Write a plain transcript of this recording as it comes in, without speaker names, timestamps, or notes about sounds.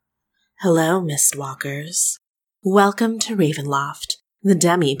Hello, Mistwalkers. Welcome to Ravenloft, the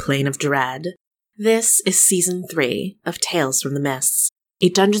demi-plane of dread. This is Season 3 of Tales from the Mists, a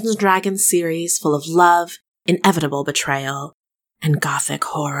Dungeons & Dragons series full of love, inevitable betrayal, and gothic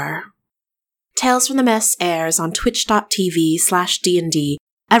horror. Tales from the Mists airs on twitch.tv/D&D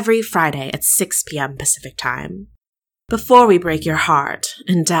every Friday at 6 p.m. Pacific Time. Before we break your heart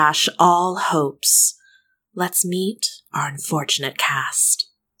and dash all hopes, let's meet our unfortunate cast.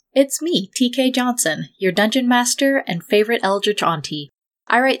 It's me, TK Johnson, your dungeon master and favorite eldritch auntie.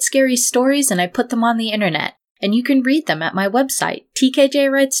 I write scary stories and I put them on the internet, and you can read them at my website,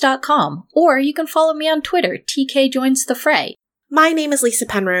 tkjwrites.com, or you can follow me on Twitter, TKJoinsTheFray. My name is Lisa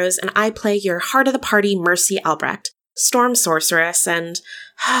Penrose, and I play your heart-of-the-party Mercy Albrecht, storm sorceress, and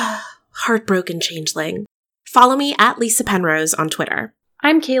heartbroken changeling. Follow me at Lisa Penrose on Twitter.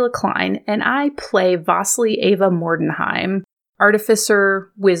 I'm Kayla Klein, and I play Vasily Ava Mordenheim,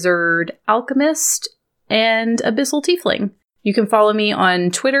 artificer, wizard, alchemist, and abyssal tiefling. You can follow me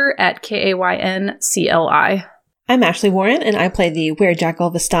on Twitter at KAYNCLI. I'm Ashley Warren, and I play the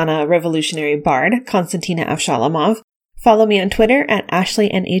Werejackal Vistana revolutionary bard, Konstantina Avshalomov. Follow me on Twitter at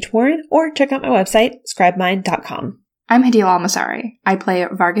AshleyNHWarren, or check out my website, scribemind.com. I'm Hadil Almasari. I play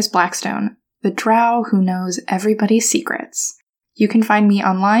Vargas Blackstone, the drow who knows everybody's secrets. You can find me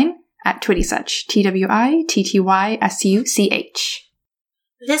online at Twittysuch, TWITTYSUCH.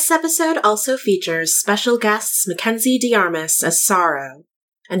 This episode also features special guests Mackenzie DeArmas as Sorrow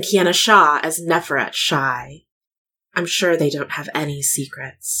and Kiana Shaw as Neferet Shy. I'm sure they don't have any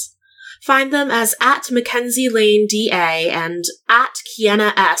secrets. Find them as at Mackenzie Lane DA and at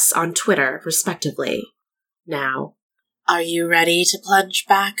Kiana S on Twitter, respectively. Now, are you ready to plunge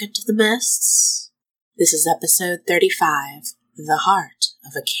back into the mists? This is episode 35, The Heart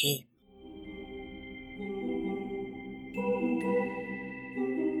of a King.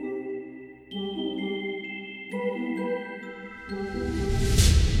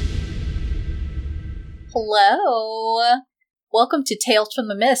 Hello! Welcome to Tales from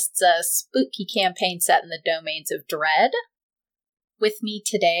the Mists, a spooky campaign set in the domains of dread. With me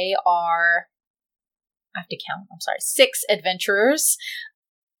today are, I have to count, 6 adventurers.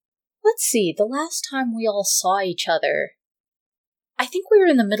 Let's see, the last time we all saw each other, I think we were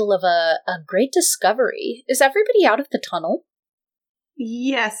in the middle of a great discovery. Is everybody out of the tunnel?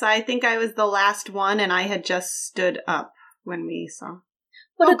 Yes, I think I was the last one, and I had just stood up when we saw.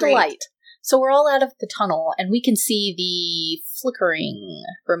 What a delight. So we're all out of the tunnel, and we can see the flickering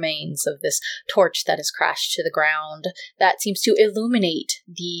remains of this torch that has crashed to the ground that seems to illuminate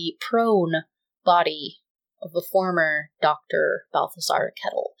the prone body of the former Dr. Balthazar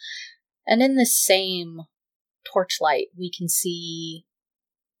Kettle. And in this same torchlight, we can see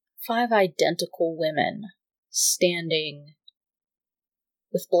 5 identical women standing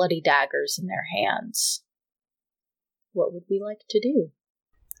with bloody daggers in their hands. What would we like to do?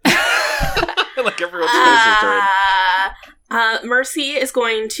 Like everyone's faces turn. Mercy is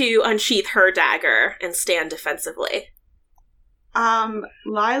going to unsheath her dagger and stand defensively.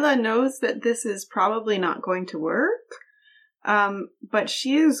 Lila knows that this is probably not going to work, but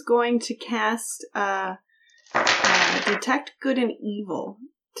she is going to cast Detect Good and Evil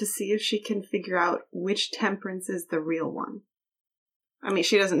to see if she can figure out which temperance is the real one. I mean,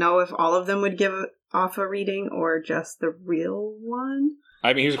 she doesn't know if all of them would give off a reading or just the real one.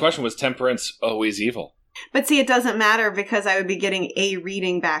 I mean, here's a question. Was temperance always evil? But see, it doesn't matter because I would be getting a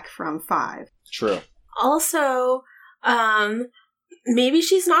reading back from 5. True. Also, maybe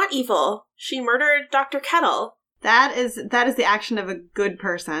she's not evil. She murdered Dr. Kettle. That is the action of a good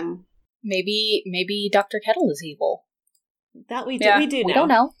person. Maybe Dr. Kettle is evil. That we do. Yeah. We do know. We don't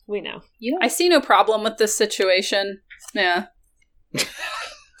know. We know. You don't. I see no problem with this situation. Yeah.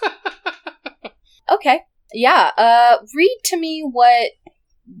 Okay. Yeah. Read to me what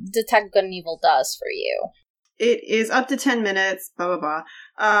Detect Good and Evil does for you. It is up to 10 minutes, blah, blah,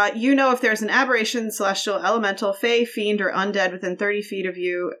 blah. You know if there's an aberration, celestial, elemental, fey, fiend, or undead within 30 feet of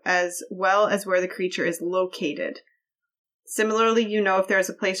you, as well as where the creature is located. Similarly, you know if there is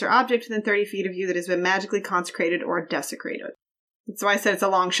a place or object within 30 feet of you that has been magically consecrated or desecrated. That's why I said it's a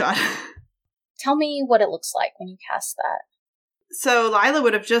long shot. Tell me what it looks like when you cast that. So Lila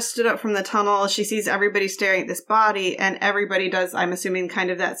would have just stood up from the tunnel. She sees everybody staring at this body, and everybody does, I'm assuming, kind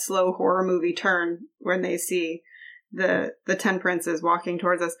of that slow horror movie turn when they see the 10 princes walking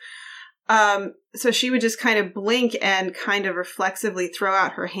towards us. So she would just kind of blink and kind of reflexively throw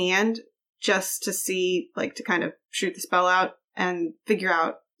out her hand just to see, like, to kind of shoot the spell out and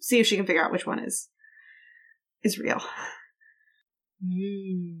see if she can figure out which one is real.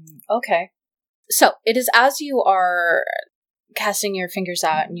 Okay. So, it is as you are casting your fingers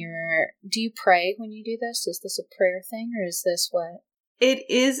out and you're do you pray when you do this? Is this a prayer thing, or is this what? It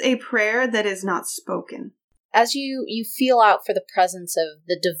is a prayer that is not spoken. As you feel out for the presence of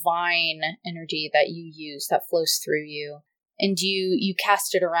the divine energy that you use that flows through you, and you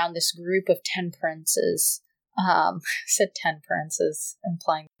cast it around this group of 10 princes. I said 10 princes,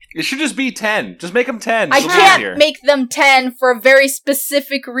 implying... It should just be 10. Just make them 10. I can't make them 10 for a very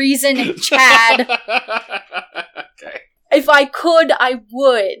specific reason, Chad. Okay. If I could, I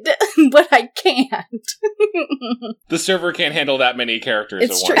would, but I can't. The server can't handle that many characters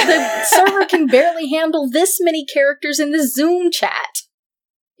It's at true. once. The server can barely handle this many characters in the Zoom chat.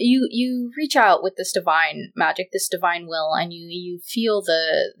 You reach out with this divine magic, this divine will, and you feel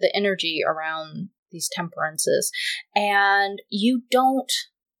the energy around these temperances, and you don't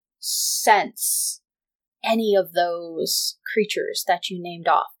sense any of those creatures that you named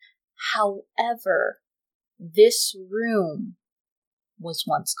off. However, this room was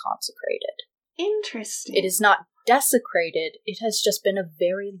once consecrated. Interesting. It is not desecrated, it has just been a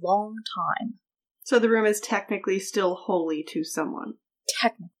very long time. So the room is technically still holy to someone.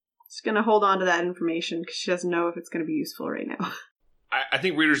 Technically. She's going to hold on to that information because she doesn't know if it's going to be useful right now. I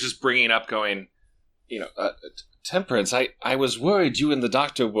think Reader's just bringing it up going, Temperance, I was worried you and the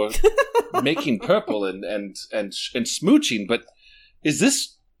doctor were making purple and smooching, but is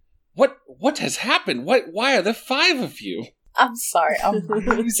this... What has happened? Why are there 5 of you? I'm sorry, I'm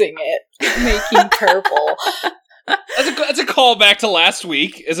losing it. Making purple. That's a callback to last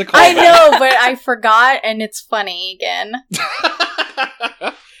week. I know, but I forgot, and it's funny again.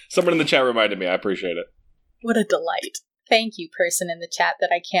 Someone in the chat reminded me. I appreciate it. What a delight. Thank you, person in the chat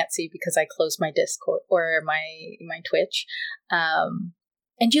that I can't see because I closed my Discord or my Twitch.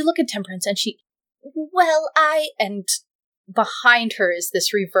 And you look at Temperance, and she... And behind her is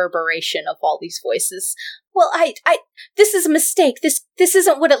this reverberation of all these voices. Well, this is a mistake. This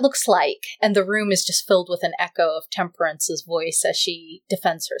isn't what it looks like. And the room is just filled with an echo of Temperance's voice as she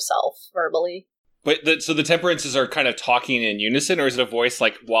defends herself verbally. But so the Temperances are kind of talking in unison, or is it a voice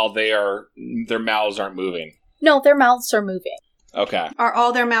like while their mouths aren't moving? No, their mouths are moving. Okay. Are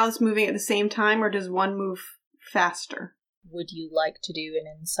all their mouths moving at the same time, or does one move faster? Would you like to do an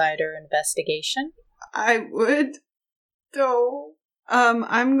insider investigation? I would. So,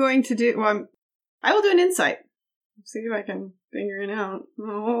 I'm going to do... Well, I will do an insight. See if I can figure it out.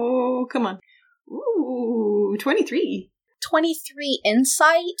 Oh, come on. Ooh, 23. 23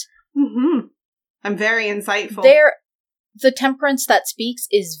 insight? Mm-hmm. I'm very insightful. The Temperance that speaks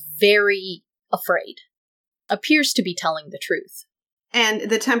is very afraid. Appears to be telling the truth. And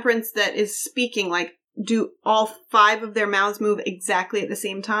the Temperance that is speaking, do all 5 of their mouths move exactly at the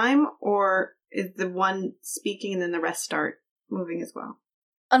same time? Or is the one speaking and then the rest start moving as well?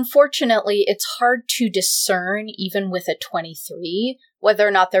 Unfortunately, it's hard to discern, even with a 23, whether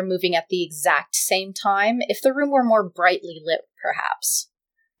or not they're moving at the exact same time. If the room were more brightly lit, perhaps.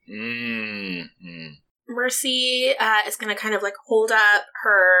 Mm-hmm. Mercy is going to kind of hold up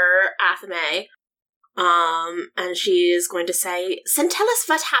her athame, and she is going to say, "Then tell us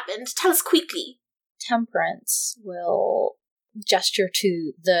what happened. Tell us quickly." Temperance will gesture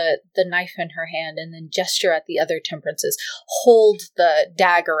to the knife in her hand and then gesture at the other Temperances, hold the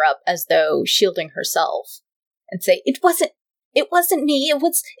dagger up as though shielding herself, and say, It wasn't me, it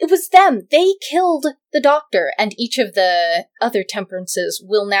was them. They killed the doctor. And each of the other Temperances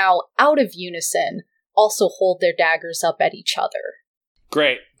will now, out of unison, also hold their daggers up at each other.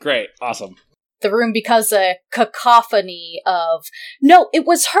 Great, awesome. The room becomes a cacophony of, no, it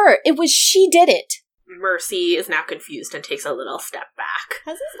was her, she did it. Mercy is now confused and takes a little step back.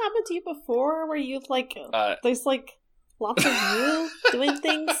 Has this happened to you before, where you've there's lots of you doing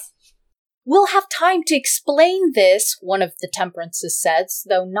things? We'll have time to explain this, one of the Temperances says,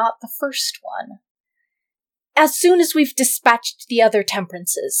 though not the first one. As soon as we've dispatched the other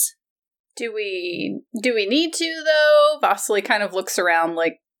Temperances. Do we need to, though? Vasily kind of looks around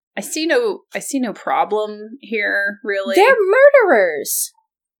I see no problem here, really. They're murderers!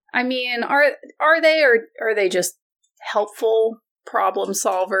 I mean, are they, or are they just helpful problem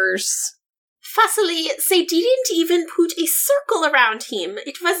solvers? Vasily, they didn't even put a circle around him.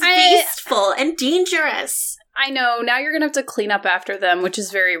 It was wasteful and dangerous. I know, now you're gonna have to clean up after them, which is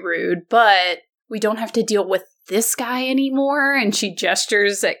very rude, but we don't have to deal with this guy anymore, and she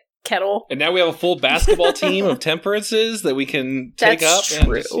gestures at Kettle. And now we have a full basketball team of Temperances that we can take up. That's true.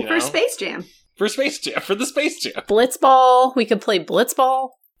 And just, For Space Jam. For the Space Jam. Blitzball. We could play Blitzball.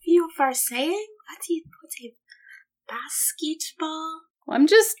 You were saying? What's a basketball? I'm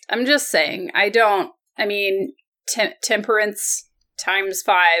just saying. Temperance times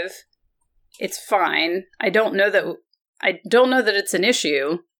 5. It's fine. I don't know that it's an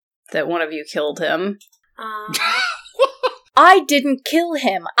issue. that one of you killed him. I didn't kill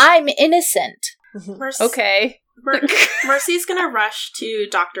him. I'm innocent. Okay. Mercy's gonna rush to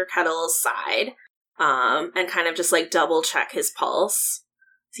Dr. Kettle's side, and kind of just, like, double check his pulse.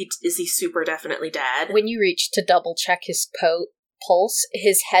 Is he super definitely dead? When you reach to double check his pulse,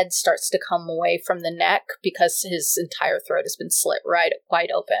 his head starts to come away from the neck because his entire throat has been slit right wide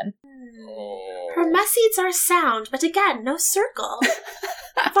open. Her message are sound, but again, no circle.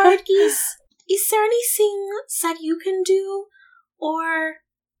 Varghese, is there anything that you can do? Or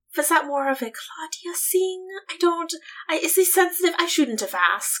was that more of a Claudia thing? Is this sensitive? I shouldn't have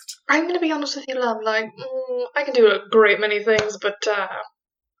asked. I'm gonna be honest with you, love. Like, I can do a great many things, but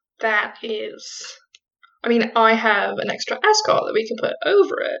that is... I mean, I have an extra ascot that we can put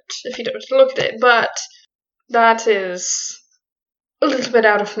over it, if you don't look at it, but that is a little bit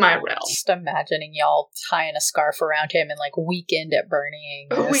out of my realm. Just imagining y'all tying a scarf around him and, like, weekend at Bernieing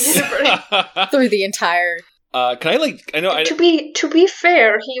through the entire... Can I, like... I know... To be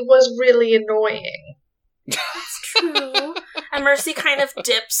fair, he was really annoying. That's true. And Mercy kind of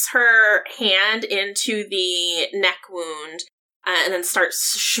dips her hand into the neck wound, and then starts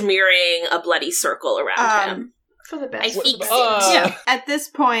smearing a bloody circle around him. For the best. Yeah. At this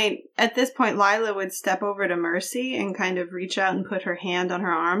point, Lila would step over to Mercy and kind of reach out and put her hand on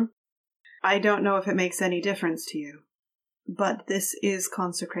her arm. I don't know if it makes any difference to you, but this is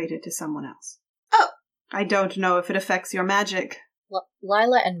consecrated to someone else. Oh. I don't know if it affects your magic.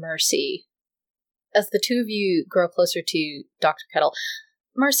 Lila and Mercy, as the two of you grow closer to Dr. Kettle,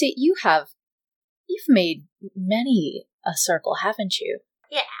 Mercy, you've made many a circle, haven't you?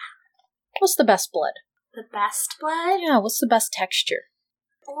 Yeah. What's the best blood? The best blood? Yeah, what's the best texture?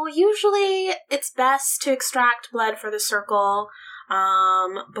 Well, usually it's best to extract blood for the circle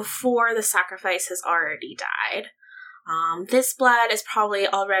before the sacrifice has already died. This blood is probably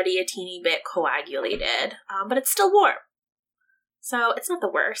already a teeny bit coagulated, but it's still warm. So it's not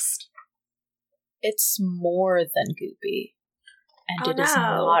the worst. It's more than goopy. And is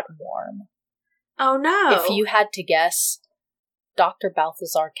not warm. Oh no. If you had to guess, Dr.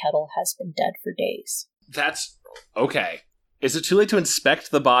 Balthazar Kettle has been dead for days. That's... Okay. Is it too late to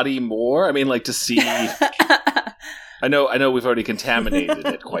inspect the body more? I mean, like, to see... I know we've already contaminated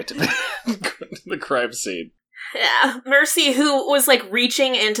it quite a bit. The crime scene. Yeah. Mercy, who was, like,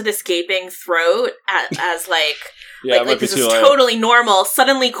 reaching into this gaping throat as like... Yeah, like this is totally normal,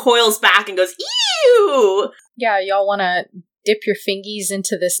 suddenly coils back and goes, ew! Yeah, y'all want to dip your fingies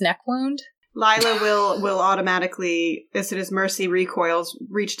into this neck wound? Lila will automatically, as soon as Mercy recoils,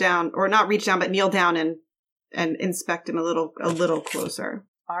 reach down, or not reach down, but kneel down and inspect him a little closer.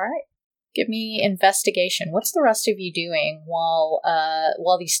 All right. Give me investigation. What's the rest of you doing while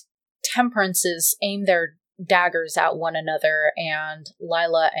these temperances aim their daggers at one another, and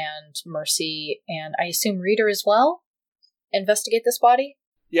Lila and Mercy, and I assume Reader as well, investigate this body?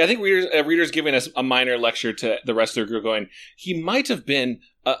 Yeah, I think Reader's giving us a minor lecture to the rest of the group, going, he might have been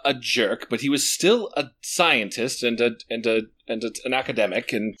a jerk, but he was still a scientist and an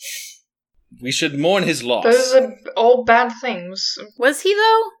academic, and we should mourn his loss. Those are all bad things. Was he,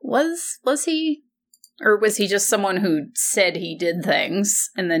 though? Was he? Or was he just someone who said he did things,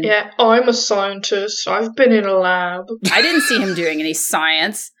 and then... Yeah, I'm a scientist. I've been in a lab. I didn't see him doing any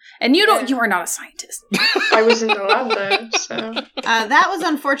science. And you are not a scientist. I was in the lab, though, so... That was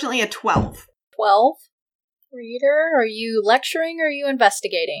unfortunately a 12. 12? Reader, are you lecturing or are you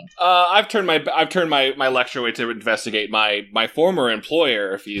investigating? I've turned my lecture away to investigate my former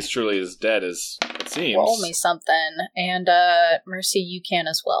employer, if he's truly as dead as it seems. Roll me something, and Mercy, you can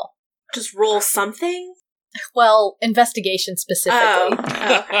as well. Just roll something? Well, investigation specifically. Oh,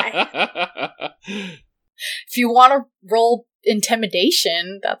 okay. If you want to roll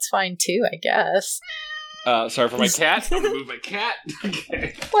intimidation, that's fine too, I guess. Sorry for my cat. I'm gonna move my cat.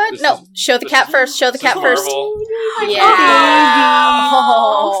 Okay. What? No, show the cat first. Show the cat first. Yeah.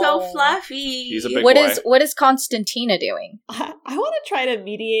 Oh, so fluffy. He's a big boy. What is Constantina doing? I want to try to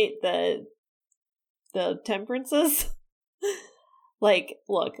mediate the temperances. Like,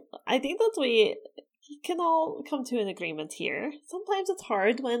 look, I think that we can all come to an agreement here. Sometimes it's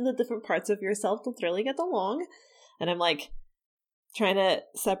hard when the different parts of yourself don't really get along. And I'm like trying to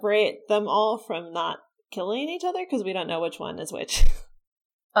separate them all from not killing each other because we don't know which one is which.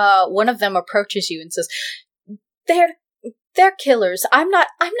 One of them approaches you and says, They're killers. I'm not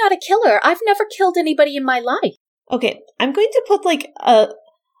a killer. I've never killed anybody in my life. Okay, I'm going to put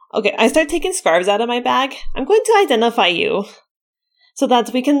okay, I start taking scarves out of my bag. I'm going to identify you so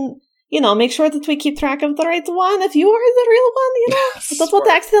that we can, make sure that we keep track of the right one. If you are the real one, don't want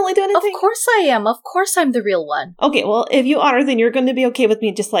to accidentally do anything. Of course I am. Of course I'm the real one. Okay, well, if you are, then you're going to be okay with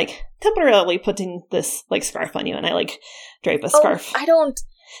me just, temporarily putting this, scarf on you, and I, drape a scarf. I don't...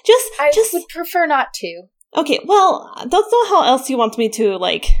 I would prefer not to. Okay, well, I don't know how else you want me to,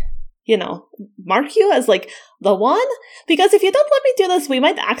 mark you as, the one? Because if you don't let me do this, we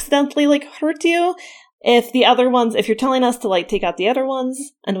might accidentally, hurt you. If you're telling us to, take out the other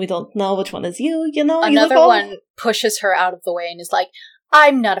ones, and we don't know which one is you, Another one pushes her out of the way and is like,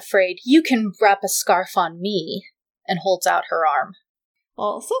 I'm not afraid. You can wrap a scarf on me, and holds out her arm.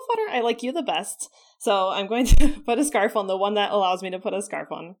 Well, so far, I like you the best, so I'm going to put a scarf on the one that allows me to put a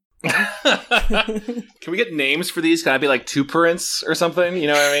scarf on. Can we get names for these? Can I be Two Prince or something? You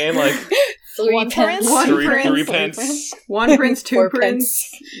know what I mean? Three pence. Three pence. One prince, two prince,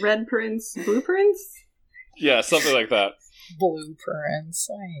 red prince, blue prince? Yeah, something like that. Blue prince.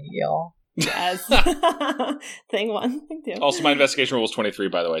 Y'all. Yes. Thing 1. Thing 2. Also, my investigation roll was 23,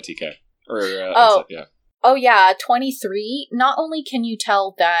 by the way, TK. Yeah. Oh, yeah, 23. Not only can you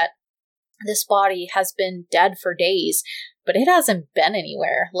tell that this body has been dead for days, but it hasn't been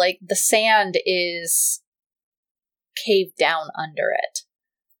anywhere. The sand is caved down under it.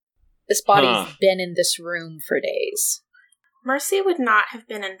 This body's been in this room for days. Mercy would not have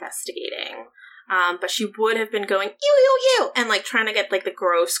been investigating, but she would have been going, ew, and, trying to get, the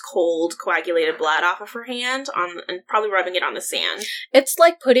gross, cold, coagulated blood off of her hand, and probably rubbing it on the sand. It's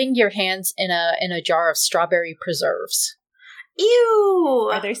like putting your hands in a jar of strawberry preserves. Ew!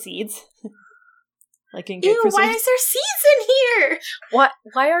 Are there seeds? In Ew, why is there seeds in here?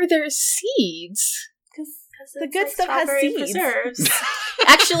 Why are there seeds? Because the good stuff has seeds. Preserves.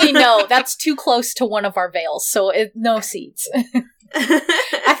 Actually, no, that's too close to one of our veils, so no seeds.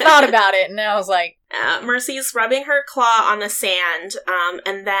 I thought about it, and I was like... Mercy's rubbing her claw on the sand,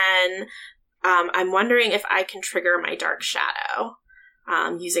 and then I'm wondering if I can trigger my Dark Shadow,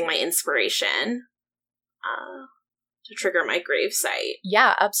 using my inspiration, to trigger my gravesite.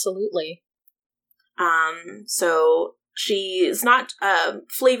 Yeah, absolutely. So she's not,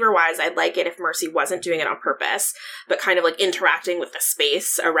 flavor-wise, I'd like it if Mercy wasn't doing it on purpose, but kind of interacting with the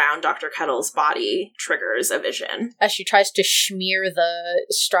space around Dr. Kettle's body triggers a vision. As she tries to smear the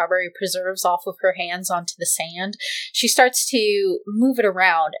strawberry preserves off of her hands onto the sand, she starts to move it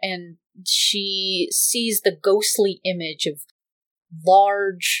around, and she sees the ghostly image of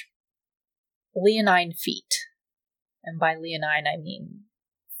large leonine feet. And by leonine, I mean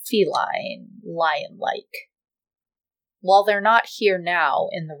feline, lion-like. While they're not here now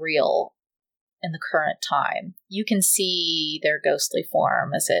in the current time, you can see their ghostly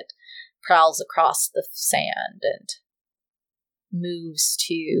form as it prowls across the sand and moves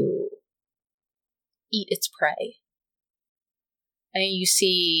to eat its prey. And you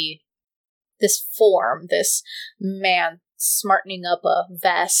see this form, this man smartening up a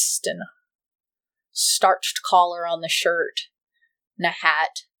vest and starched collar on the shirt and a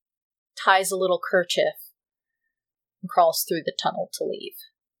hat, ties a little kerchief, and crawls through the tunnel to leave,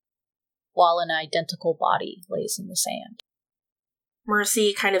 while an identical body lays in the sand.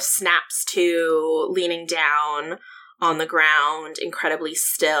 Mercy kind of snaps to leaning down on the ground, incredibly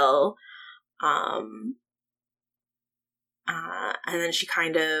still, and then she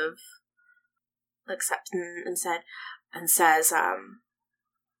kind of looks up and says,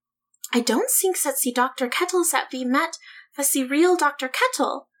 I don't think that the Dr. Kettle that we met was the real Dr.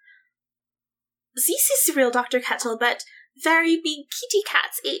 Kettle. This is the real Dr. Kettle, but very big kitty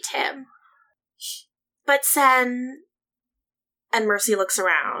cats ate him. But then, and Mercy looks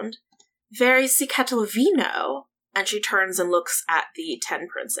around, where is the Kettle we know? And she turns and looks at the 10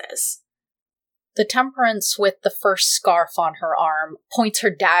 princes. The temperance with the first scarf on her arm points her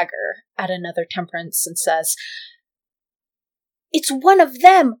dagger at another temperance and says, It's one of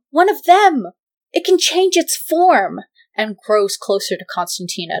them! One of them! It can change its form! And grows closer to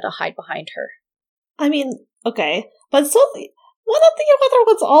Constantina to hide behind her. I mean, okay, but so one of the other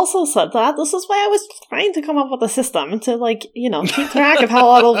ones also said that. This is why I was trying to come up with a system to, keep track of how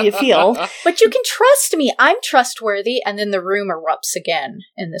all of you feel. But you can trust me. I'm trustworthy. And then the room erupts again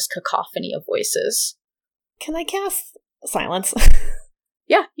in this cacophony of voices. Can I cast silence?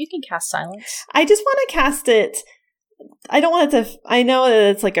 Yeah, you can cast silence. I just want to cast it. I don't want it to. I know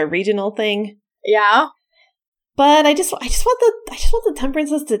that it's a regional thing. Yeah, but I just want the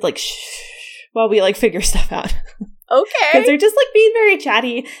temperances to shh while we figure stuff out. Okay. Because they're just being very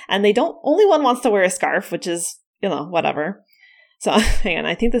chatty, and they don't. Only one wants to wear a scarf, which is whatever. So hang on,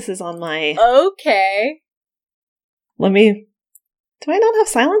 I think this is on my. Okay. Let me. Do I not have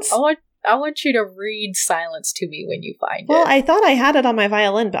silence? Oh, I want you to read silence to me when you find Well, it. I thought I had it on my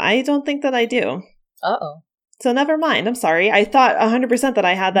violin, but I don't think that I do. Uh-oh. So never mind. I'm sorry. I thought 100% that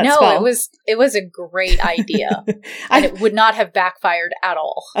I had that no, spell. it was a great idea. And it would not have backfired at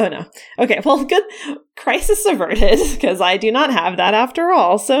all. Oh, no. Okay, well, good. Crisis averted, because I do not have that after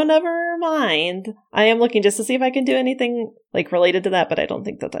all, so never mind. I am looking just to see if I can do anything, related to that, but I don't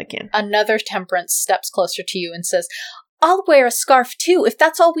think that I can. Another temperance steps closer to you and says, I'll wear a scarf too. If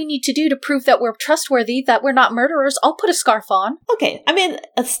that's all we need to do to prove that we're trustworthy, that we're not murderers, I'll put a scarf on. Okay, I mean,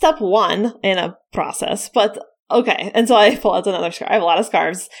 it's step one in a process, but okay. And so I pull out another scarf. I have a lot of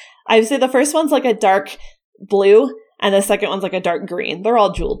scarves. I would say the first one's a dark blue, and the second one's a dark green. They're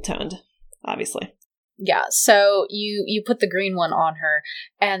all jeweled toned, obviously. Yeah, so you put the green one on her,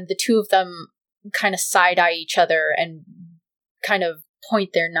 and the two of them kind of side-eye each other and kind of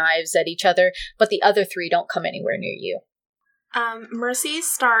point their knives at each other, but the other three don't come anywhere near you. Mercy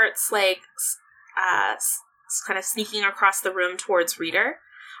starts kind of sneaking across the room towards Reader.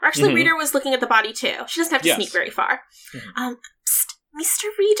 Or actually, Reader was looking at the body too. She doesn't have to sneak very far. Psst, Mr.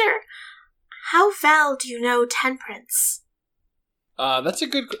 Reader, how well do you know Temperance? That's a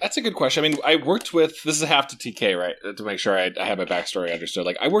good question. I mean, I worked with, this is half to TK, right? To make sure I have my backstory understood.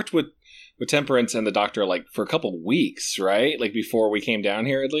 I worked with Temperance and the doctor for a couple weeks, right? Before we came down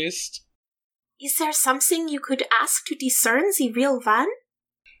here, at least. Is there something you could ask to discern the real one?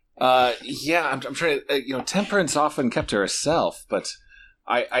 Yeah, I'm trying to, Temperance often kept to herself, but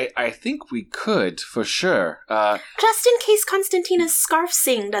I think we could, for sure. Just in case Constantina's scarf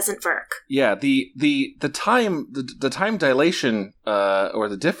thing doesn't work. Yeah, the time dilation, or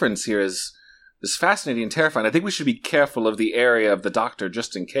the difference here is fascinating and terrifying. I think we should be careful of the area of the doctor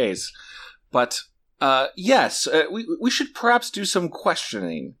just in case. But, yes, we should perhaps do some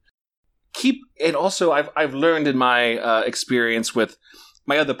questioning. And also I've learned in my experience with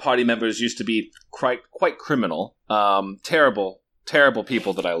my other party members used to be quite criminal, terrible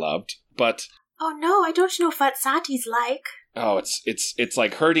people that I loved, but oh no, I don't know what that is like. Oh, it's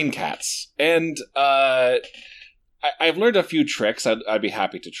like herding cats, and I've learned a few tricks. I'd be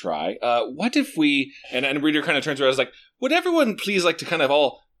happy to try. What if we and Reader kind of turns around, would everyone please to kind of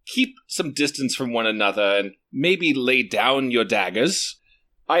all keep some distance from one another and maybe lay down your daggers?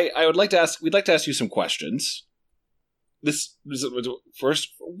 We'd like to ask you some questions. This first,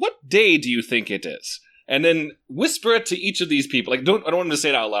 what day do you think it is? And then whisper it to each of these people. I don't want them to say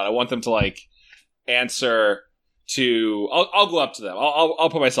it out loud. I want them to answer to. I'll go up to them. I'll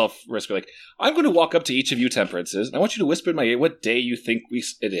put myself at risk. I'm going to walk up to each of you Temperances, and I want you to whisper in my ear what day you think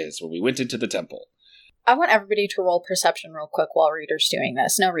it is when we went into the temple. I want everybody to roll perception real quick while Reader's doing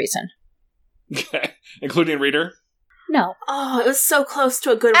this. No reason. Okay, including Reader. No. Oh, it was so close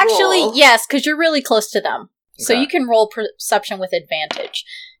to a good Actually, roll. yes, because you're really close to them. So Okay. you can roll perception with advantage.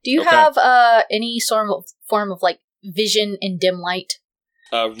 Do you Okay. have any form of vision in dim light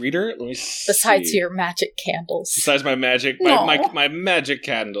Reader, let me see. besides your magic candles? Besides my magic, No. my magic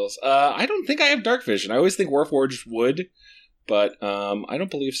candles. I don't think I have dark vision. I always think Warforged would, but I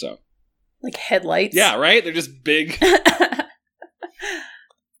don't believe so. Headlights. Yeah, right? They're just big.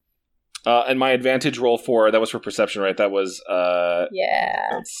 And my advantage roll that was for perception, right? That was, Yeah.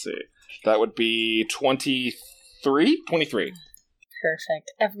 let's see. That would be 23? 23.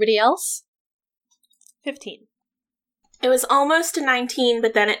 Perfect. Everybody else? 15. It was almost a 19,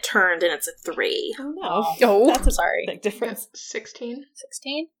 but then it turned and it's a 3. Oh, no. Oh, That's a sorry. big difference. 16.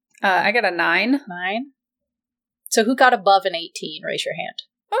 16? I got a 9. 9? So who got above an 18? Raise your hand.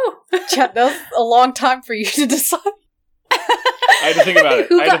 Oh. Chad, that was a long time for you to decide. I had to think about it.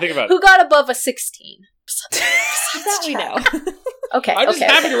 Who got above a 16? That we know. Okay, I'm just okay.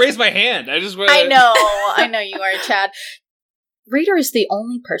 happy to raise my hand. I just I know you are, Chad. Reader is the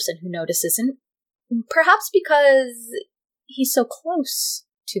only person who notices, and perhaps because he's so close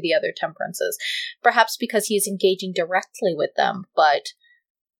to the other Temperances, perhaps because he is engaging directly with them, but,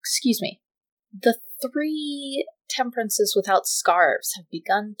 excuse me, the 3 Temperances without scarves have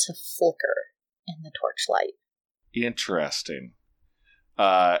begun to flicker in the torchlight. Interesting.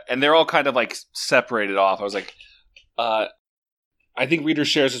 And they're all kind of separated off. I was I think Reader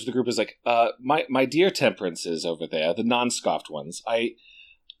shares this with the group is my dear Temperances over there, the non-scoffed ones. I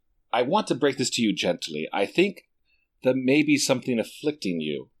want to break this to you gently. I think there may be something afflicting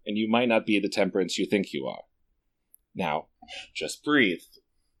you, and you might not be the Temperance you think you are. Now, just breathe.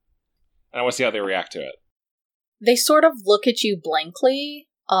 And I want to see how they react to it. They sort of look at you blankly,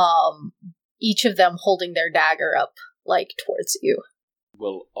 each of them holding their dagger up, towards you.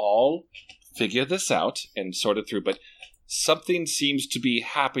 We'll all figure this out and sort it through, but something seems to be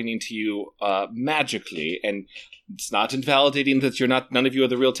happening to you magically, and it's not invalidating that none of you are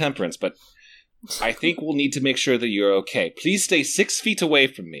the real Temperance, but I think we'll need to make sure that you're okay. Please stay 6 feet away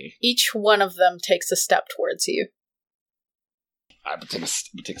from me. Each one of them takes a step towards you. I would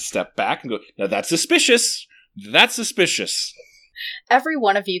take a step back and go, now that's suspicious. That's suspicious. Every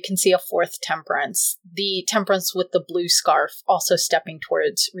one of you can see a fourth Temperance. The Temperance with the blue scarf also stepping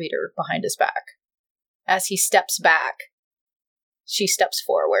towards Reader behind his back. As he steps back, she steps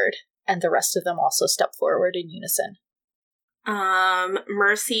forward, and the rest of them also step forward in unison.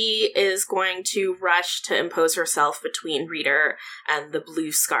 Mercy is going to rush to impose herself between Reader and the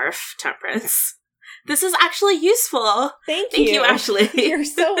blue scarf Temperance. This is actually useful. Thank you, Ashley. You're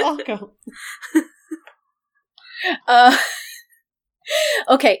so welcome.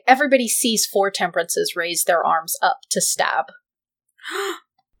 Okay, everybody sees 4 Temperances raise their arms up to stab.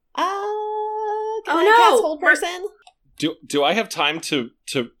 Can I cast Hold Person? Do I have time to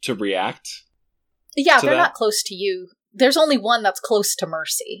react? Yeah, to they're that? not close to you. There's only one that's close to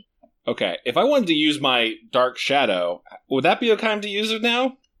Mercy. Okay, if I wanted to use my Dark Shadow, would that be a time to use it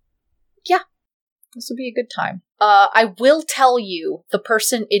now? Yeah, this would be a good time. I will tell you the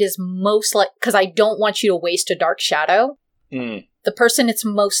person it is most like, because I don't want you to waste a Dark Shadow. The person it's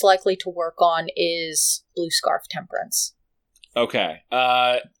most likely to work on is Blue Scarf Temperance. Okay.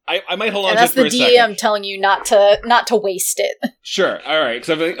 I might hold on and just for a that's the second. DM telling you not to waste it. Sure. All right.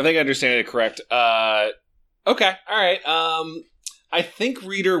 Because I think I understand it correct. Okay. All right. I think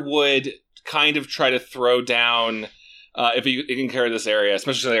Reader would kind of try to throw down if he can carry this area,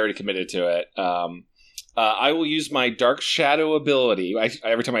 especially since I already committed to it. I will use my Dark Shadow ability.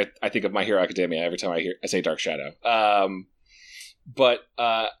 Every time I think of My Hero Academia, every time I say Dark Shadow. But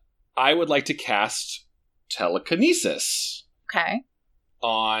I would like to cast Telekinesis. Okay.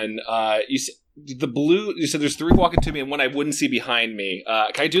 On the blue. You said there's 3 walking to me and one I wouldn't see behind me.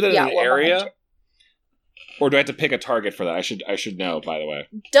 Can I do that in an area? Or do I have to pick a target for that? I should know, by the way.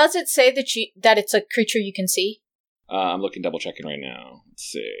 Does it say that it's a creature you can see? I'm double checking right now. Let's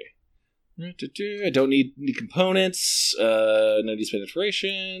see. I don't need components. No need to spend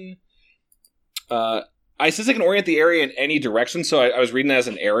inspiration. It says I can orient the area in any direction, so I was reading that as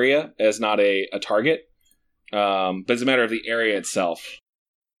an area, as not a target. But it's a matter of the area itself.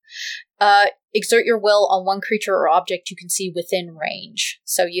 Exert your will on one creature or object you can see within range.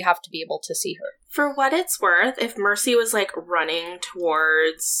 So you have to be able to see her. For what it's worth, if Mercy was running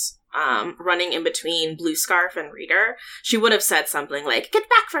towards, running in between Blue Scarf and Reader, she would have said something like, "Get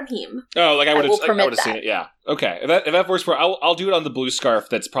back from him." Oh, I would have that. seen it. Yeah. Okay. If that works for, I'll do it on the Blue Scarf.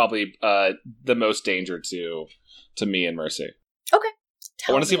 That's probably the most danger to me and Mercy. Okay.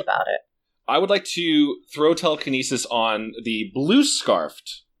 Tell me about it. I would like to throw Telekinesis on the Blue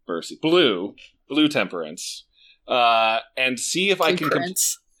Scarfed Mercy, Blue Temperance, and see if I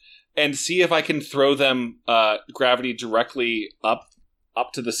can throw them gravity directly up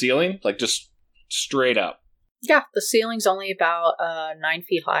to the ceiling, just straight up. Yeah, the ceiling's only about 9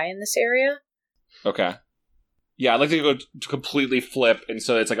 feet high in this area. Okay. Yeah, I'd like to go to completely flip, and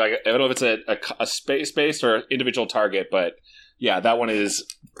so it's I don't know if it's a space or individual target, but yeah, that one is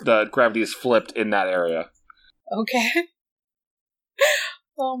the gravity is flipped in that area. Okay.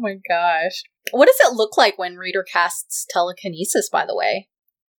 Oh my gosh. What does it look like when Reader casts Telekinesis, by the way?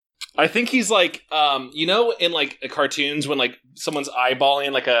 I think he's in cartoons when someone's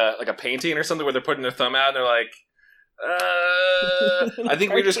eyeballing a painting or something where they're putting their thumb out and they're like, I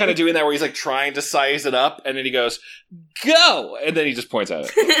think Reader's kind of doing that where he's trying to size it up and then he goes, "Go!" and then he just points at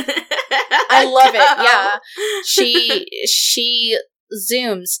it. I love it, yeah. She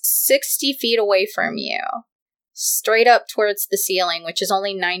zooms 60 feet away from you. Straight up towards the ceiling, which is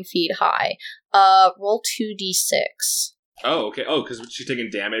only 9 feet high. Roll 2d6. Oh, okay. Oh, because she's taking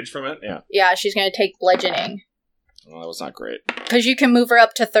damage from it? Yeah. Yeah, she's going to take bludgeoning. Well, that was not great. Because you can move her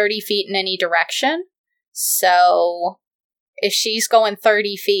up to 30 feet in any direction. So, if she's going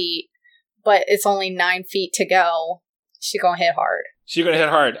 30 feet, but it's only 9 feet to go, she's going to hit hard. She's going to hit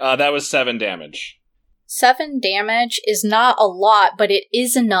hard. That was 7 damage. 7 damage is not a lot, but it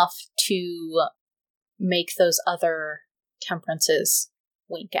is enough to make those other Temperances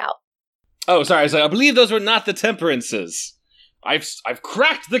wink out. Oh, sorry. I believe those were not the Temperances. I've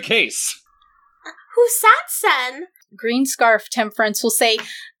cracked the case. Who's that, Sen? Green Scarf Temperance will say,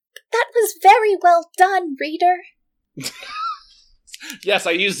 "That was very well done, Reader." Yes,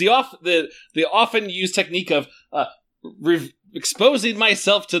 I used the often used technique of exposing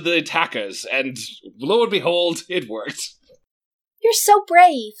myself to the attackers, and lo and behold, it worked. You're so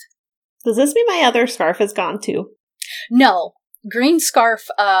brave. Does this mean my other scarf is gone too? No. Green Scarf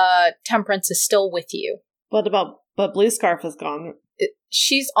Temperance is still with you. What about But Blue Scarf is gone.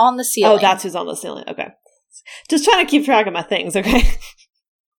 She's on the ceiling. Oh, that's who's on the ceiling. Okay. Just trying to keep track of my things, okay?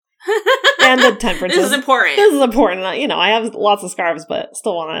 And the temperances. This is important. This is important. You know, I have lots of scarves, but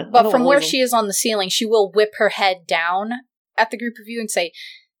still want to... But from where she is on the ceiling, she will whip her head down at the group of you and say,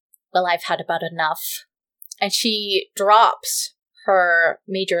 well, I've had about enough. And she drops her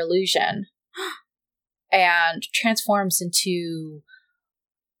major illusion and transforms into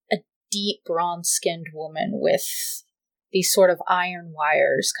a deep bronze-skinned woman with these sort of iron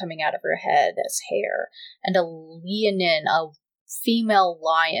wires coming out of her head as hair, and a leonin, a female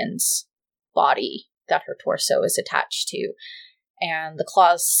lion's body that her torso is attached to. And the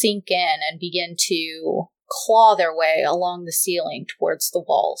claws sink in and begin to claw their way along the ceiling towards the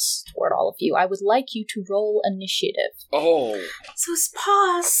walls, toward all of you. I would like you to roll initiative. Oh. So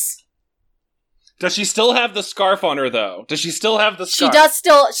pause. Does she still have the scarf on her, though? Does she still have the scarf?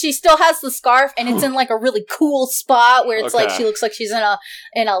 She still has the scarf, and it's in like a really cool spot where it's like she looks like she's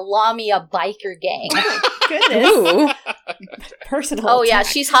in a Lamia biker gang. Goodness. Ooh. Personal Oh yeah,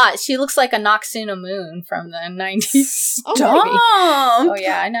 attack. she's hot. She looks like a Noxuna Moon from the 90s. Oh, Stop. maybe. Oh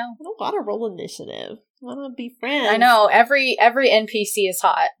yeah, I know. I don't want to roll initiative. I want to be friends. I know. Every NPC is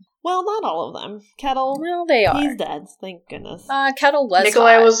hot. Well, not all of them. Kettle. Well, they are. He's dead. Thank goodness. Kettle was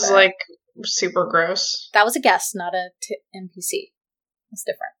Nikolai hot, was but like super gross. that was a guess, not a NPC. It's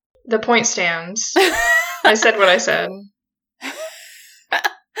different. The point stands. I said what I said.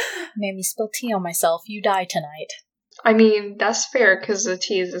 Made me spill tea on myself. You die tonight. I mean, that's fair because the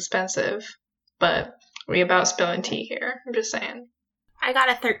tea is expensive, but we about spilling tea here. I'm just saying. I got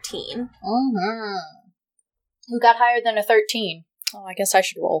a 13. Mm-hmm. Who got higher than a 13? Oh, I guess I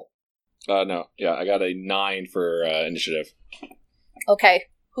should roll. No. Yeah, I got a 9 for initiative. Okay.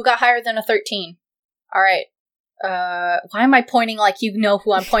 Who got higher than a 13? All right. Why am I pointing like you know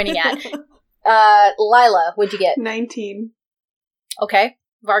who I'm pointing at? Lila, what'd you get? 19. Okay.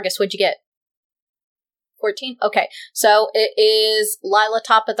 Vargas, what'd you get? 14? Okay. So it is Lila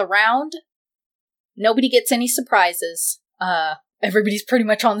top of the round. Nobody gets any surprises. Everybody's pretty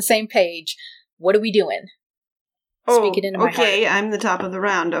much on the same page. What are we doing? Speak it into my okay, heart. I'm the top of the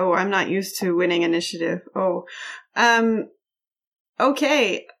round. Oh, I'm not used to winning initiative. Oh.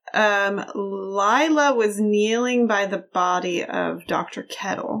 Okay. Lila was kneeling by the body of Dr.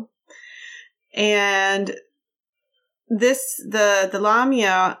 Kettle. And the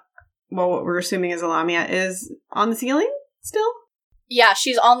Lamia, well, what we're assuming is a Lamia, is on the ceiling still? Yeah,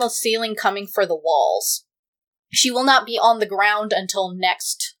 she's on the ceiling coming for the walls. She will not be on the ground until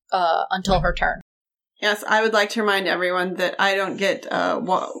until her turn. Yes, I would like to remind everyone that I don't get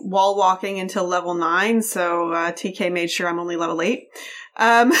wall walking until level 9, so TK made sure I'm only level 8.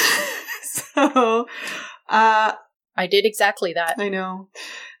 So, I did exactly that. I know.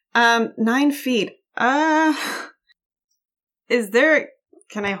 9 feet. Can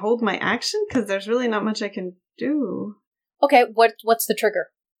I hold my action? Because there's really not much I can do. Okay, what's the trigger?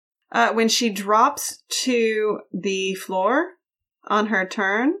 When she drops to the floor on her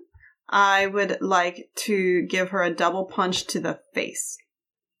turn, I would like to give her a double punch to the face.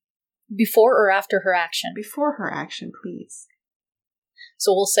 Before or after her action? Before her action, please.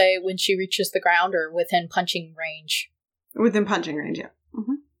 So we'll say when she reaches the ground or within punching range. Within punching range, yeah.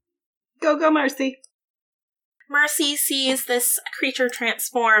 Mm-hmm. Go, Marcy. Mercy sees this creature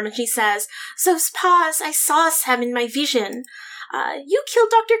transform and she says, "So, Spaz, I saw Sam in my vision. You killed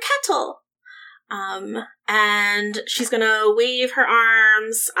Dr. Kettle." And she's gonna wave her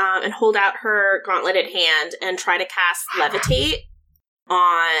arms and hold out her gauntleted hand and try to cast Levitate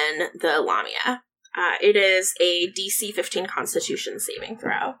on the Lamia. It is a DC 15 Constitution saving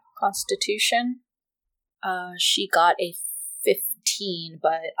throw. Constitution. She got a 15,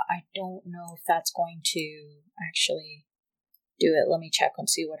 but I don't know if that's going to actually do it. Let me check and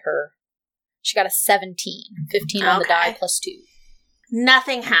see what her... She got a 17. 15 on the die plus 2.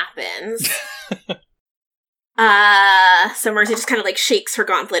 Nothing happens. So Mercy just kind of like shakes her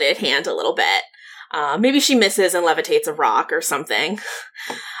gauntleted hand a little bit. Maybe she misses and levitates a rock or something.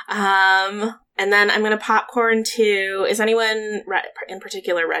 And then I'm going to popcorn to... Is anyone in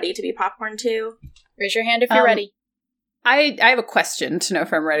particular ready to be popcorn to? Raise your hand if you're ready. I have a question to know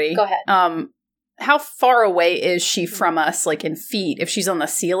if I'm ready. Go ahead. How far away is she from us, like in feet? If she's on the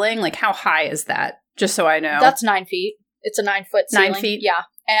ceiling, like how high is that? Just so I know. That's 9 feet. It's a 9-foot ceiling. 9 feet? Yeah.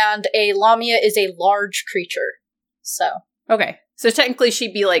 And a Lamia is a large creature. So. Okay. So technically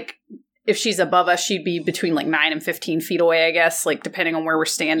she'd be like, if she's above us, she'd be between like 9 and 15 feet away, I guess, like depending on where we're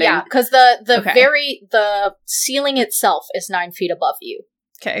standing. Yeah, because the ceiling itself is 9 feet above you.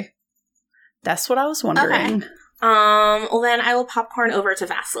 Okay. That's what I was wondering. Okay. Well then I will popcorn over to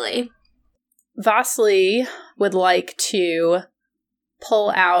Vasily. Vasily would like to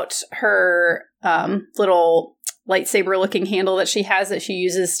pull out her little lightsaber-looking handle that she has that she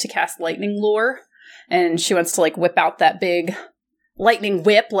uses to cast lightning lure. And she wants to, like, whip out that big lightning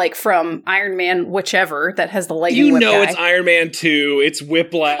whip, like from Iron Man whichever, that has the lightning whip guy. It's Iron Man 2. It's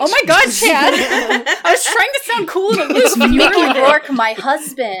Whiplash. Oh my god, Chad! I was trying to sound cool and aloof when you Mickey were there. Rourke, my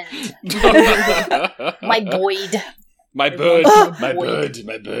husband. My Boyd. My bird. My bird.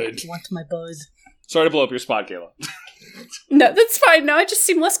 My bird. Want my bud. Sorry to blow up your spot, Kayla. No, that's fine. No, it just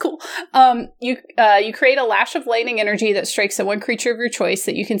seemed less cool. You create a lash of lightning energy that strikes at one creature of your choice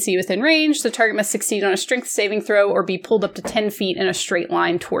that you can see within range. The target must succeed on a strength saving throw or be pulled up to 10 feet in a straight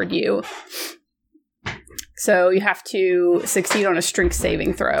line toward you. So you have to succeed on a strength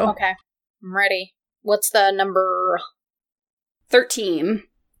saving throw. Okay, I'm ready. What's the number? 13.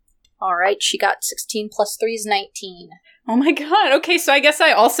 All right, she got 16 plus 3 is 19. Oh my god. Okay, so I guess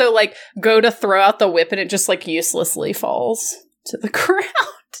I also, like, go to throw out the whip and it just, like, uselessly falls to the ground.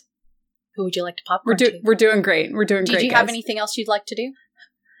 Who would you like to popcorn to? We're doing great. We're doing great, Did you guys. have anything else you'd like to do?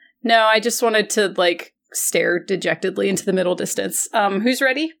 No, I just wanted to, like, stare dejectedly into the middle distance. Who's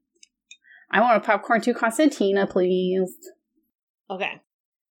ready? I want a popcorn to Constantina, please. Okay.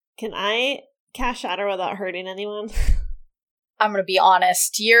 Can I cast Shatter without hurting anyone? I'm gonna be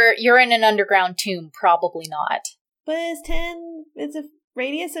honest. You're in an underground tomb. Probably not. But it's a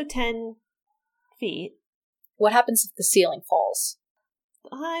radius of 10 feet. What happens if the ceiling falls?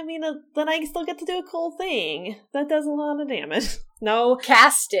 I mean, then I still get to do a cool thing. That does a lot of damage. No.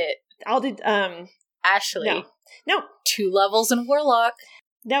 Cast it. I'll do, Ashley. No. 2 levels in Warlock.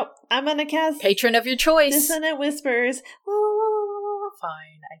 Nope. I'm gonna cast Patron of your choice. Dissonant Whispers.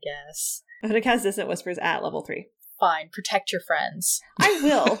 Fine, I guess. I'm gonna cast Dissonant Whispers at level 3. Fine, protect your friends. I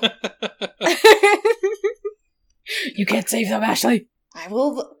will. You can't save them, Ashley. I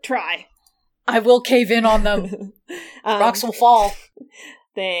will try. I will cave in on them. Rocks will fall.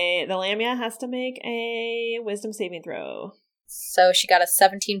 The Lamia has to make a wisdom saving throw. So she got a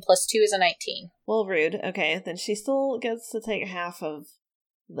 17 plus 2 is a 19. Well, rude. Okay, then she still gets to take half of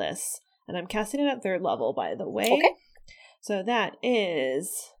this. And I'm casting it at 3rd level, by the way. Okay. So that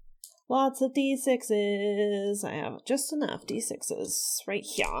is lots of D6s. I have just enough D6s right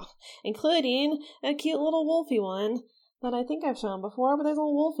here, including a cute little wolfy one that I think I've shown before, but there's a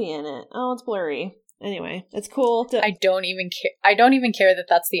little wolfie in it. Oh, it's blurry. Anyway, it's cool. I don't even care. I don't even care that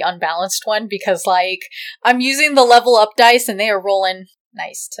that's the unbalanced one because, like, I'm using the level up dice and they are rolling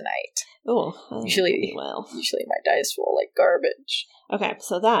nice tonight. Oh, usually my dice roll like garbage. Okay,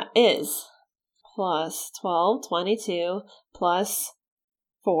 so that is plus 12, 22, plus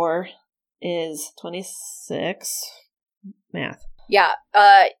 4 is 26. Math. Yeah.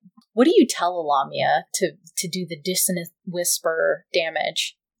 What do you tell Lamia to do the dissonant whisper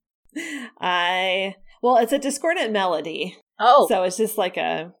damage? Well, it's a discordant melody. Oh. So it's just like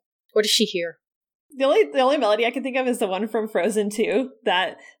a... What does she hear? The only melody I can think of is the one from Frozen 2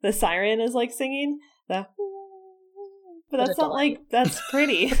 that the siren is like singing. But that's not like, that's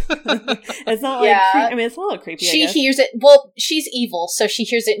pretty. It's not like, I mean, it's a little creepy, She hears it. Well, she's evil, so she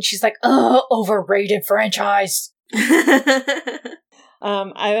hears it and she's like, oh, overrated franchise. I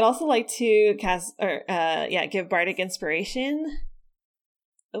would also like to cast, give Bardic Inspiration.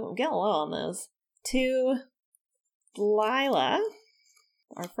 Oh, I'm getting low on those. To Lila,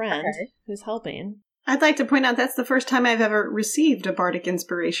 our friend, who's helping. I'd like to point out that's the first time I've ever received a Bardic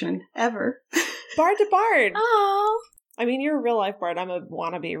Inspiration. Ever. Bard to Bard! Oh. I mean, you're a real life bard. I'm a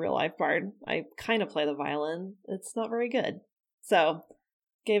wannabe real life bard. I kind of play the violin. It's not very good. So,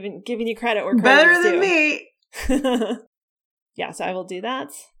 giving you credit where credit is due. Better than me! Yeah, so I will do that.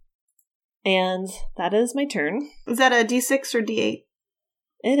 And that is my turn. Is that a D6 or D8?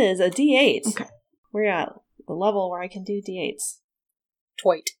 It is a D8. Okay. We're at the level where I can do D8s.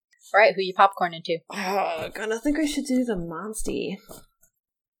 Twit. Alright, who you popcorn into? God, I think I should do the Monstie.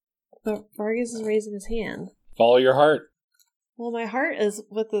 But Vargas is raising his hand. Follow your heart. Well, my heart is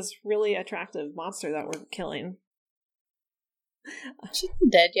with this really attractive monster that we're killing. She's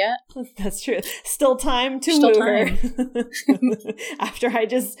not dead yet. That's true. Still time to Still woo time. her. After I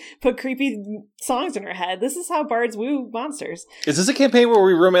just put creepy songs in her head. This is how bards woo monsters. Is this a campaign where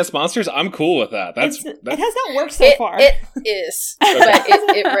we romance monsters? I'm cool with that. It has not worked so far. It is, but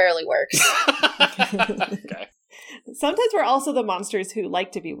it rarely works. Okay. Sometimes we're also the monsters who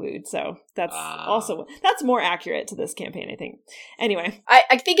like to be wooed, so that's that's more accurate to this campaign, I think. Anyway,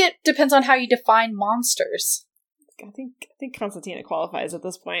 I think it depends on how you define monsters. I think Constantina qualifies at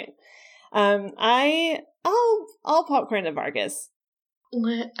this point. I'll popcorn to Vargas.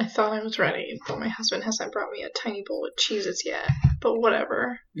 I thought I was ready, but my husband hasn't brought me a tiny bowl of Cheez-Its yet. But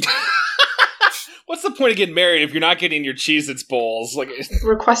whatever. What's the point of getting married if you're not getting your Cheez-Its bowls? Like,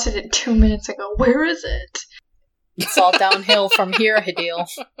 Requested it 2 minutes ago. Where is it? It's all downhill from here, Hadil.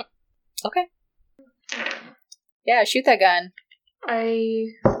 Okay. Yeah, shoot that gun. I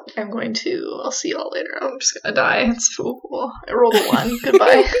am going to. I'll see you all later. I'm just gonna die. It's so cool. I rolled a 1.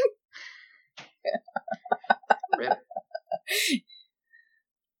 Goodbye. Rip.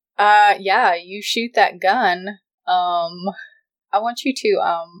 Yeah, you shoot that gun. I want you to,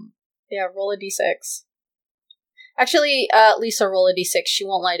 roll a d6. Actually, Lisa, roll a d6. She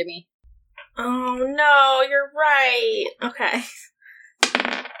won't lie to me. Oh no, you're right. Okay.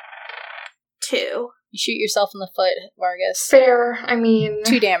 2. You shoot yourself in the foot, Vargas. Fair. I mean,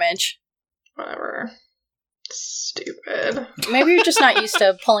 2 damage. Whatever. Stupid. Maybe you're just not used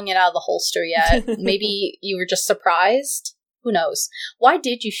to pulling it out of the holster yet. Maybe you were just surprised. Who knows? Why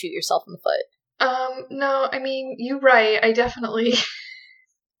did you shoot yourself in the foot? No, I mean, you're right. I definitely...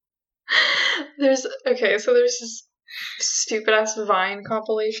 there's this stupid ass Vine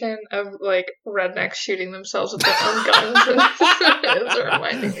compilation of like rednecks shooting themselves with their own guns. It's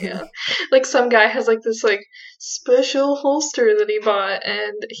reminding me of like some guy has like this like special holster that he bought,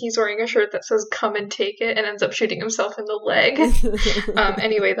 and he's wearing a shirt that says "Come and take it," and ends up shooting himself in the leg.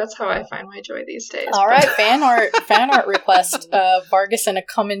 Anyway, that's how I find my joy these days. All right, fan art request. Vargas in a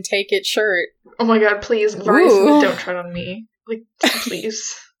 "Come and take it" shirt. Oh my god, please, Vargas, don't tread on me. Like,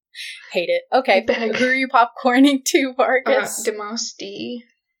 please. Hate it. Okay, Beg. who are you popcorning to, Vargas? Demos D.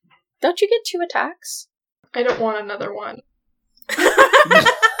 Don't you get 2 attacks? I don't want another one.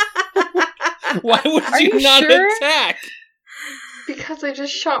 Why would Are you you not sure? attack? Because I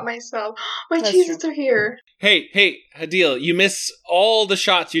just shot myself. My That's Cheez-Its are here. Hey, Hadil, you miss all the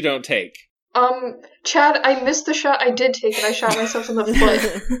shots you don't take. Chad, I missed the shot I did take, and I shot myself in the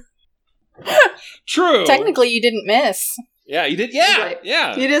foot. True. Technically, you didn't miss. Yeah, you did. Yeah, Right.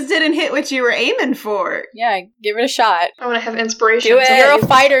 yeah. You just didn't hit what you were aiming for. Yeah, give it a shot. I want to have inspiration. Do it. So You're a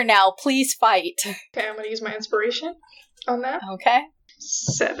fighter now. Please fight. Okay, I'm going to use my inspiration on that. Okay.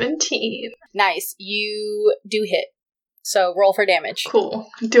 17. Nice. You do hit. So roll for damage. Cool.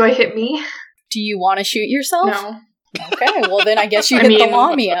 Do I hit me? Do you want to shoot yourself? No. Okay, well then I guess you I hit the mean-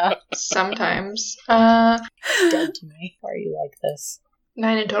 Lamia. Sometimes. Dead to me. Why are you like this?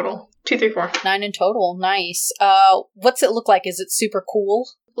 9 in total. 2, 3, 4. 9 in total. Nice. What's it look like? Is it super cool?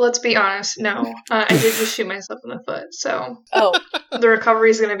 Let's be honest. No. I did just shoot myself in the foot, so Oh, the recovery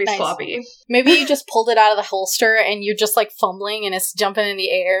is going to be Nice. sloppy. maybe you just pulled it out of the holster and you're just like fumbling and it's jumping in the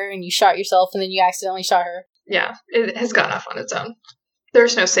air and you shot yourself and then you accidentally shot her. Yeah, it has gone off on its own.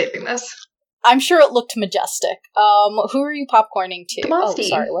 There's no saving this. I'm sure it looked majestic. Who are you popcorning to? The Monstie. Oh,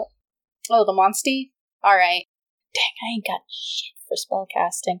 sorry, what? Oh, the Monstie? Alright. Dang, I ain't got shit for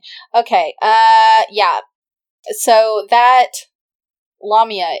spellcasting. Okay, yeah. So that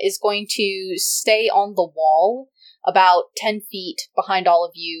Lamia is going to stay on the wall about 10 feet behind all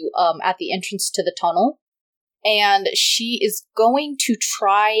of you at the entrance to the tunnel. And she is going to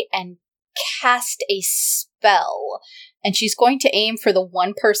try and cast a spell. And she's going to aim for the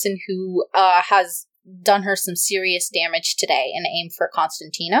one person who has done her some serious damage today and aim for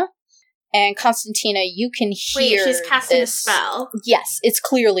Constantina. And Constantina, you can hear Wait, she's casting this. a spell. Yes, it's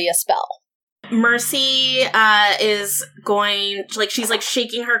clearly a spell. Mercy is going, she's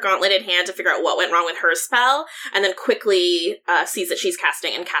shaking her gauntleted hand to figure out what went wrong with her spell, and then quickly sees that she's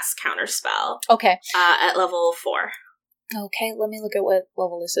casting and casts counter spell Okay. at level 4. Okay, let me look at what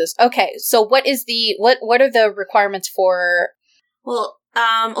level this is. Okay, so what is the what are the requirements for? Well,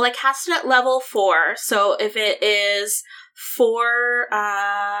 I cast it at level 4, so if it is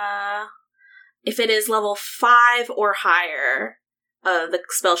if it is level 5 or higher, the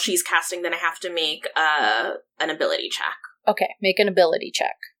spell she's casting, then I have to make an ability check. Okay, make an ability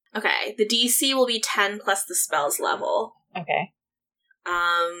check. Okay, the DC will be 10 plus the spell's level. Okay.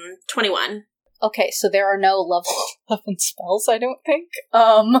 21. Okay, so there are no level 11 spells, I don't think.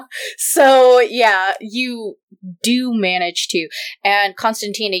 So yeah, you do manage to. And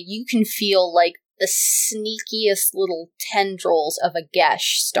Constantina, you can feel like the sneakiest little tendrils of a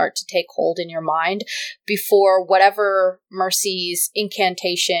gesh start to take hold in your mind before whatever Mercy's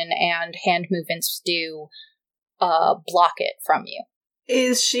incantation and hand movements do block it from you.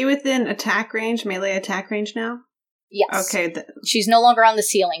 Is she within attack range, melee attack range now? Yes. Okay, She's no longer on the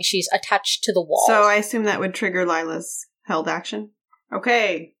ceiling. She's attached to the wall. so I assume that would trigger Lila's held action.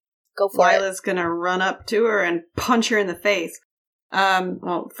 Okay, Go for it. Lila's gonna run up to her and punch her in the face.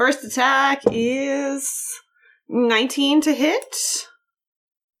 Well, first attack is 19 to hit,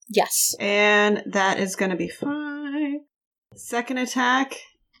 Yes. and that is gonna be fine. Second attack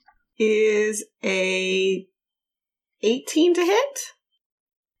is a 18 to hit.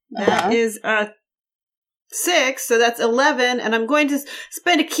 That is a 6, so that's 11, and I'm going to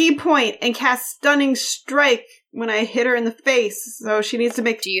spend a key point and cast Stunning Strike when I hit her in the face. So she needs to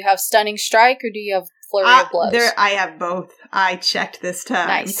make... Do you have Stunning Strike, or do you have Flurry of Blows? I have both. I checked this time.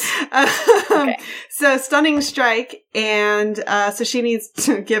 Nice. Okay. So Stunning Strike, and so she needs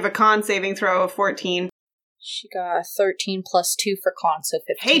to give a con saving throw of 14. She got 13 plus 2 for con, so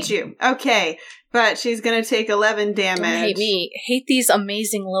 15. Hate you. Okay. But she's going to take 11 damage. Don't hate me. Hate these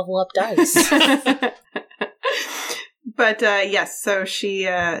amazing level up dice. But yes, so she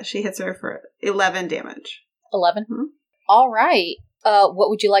hits her for 11 damage. 11? Mm-hmm. All right. What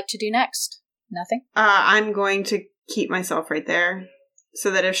would you like to do next? Nothing? I'm going to keep myself right there so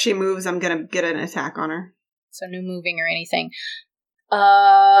that if she moves, I'm going to get an attack on her. So no moving or anything.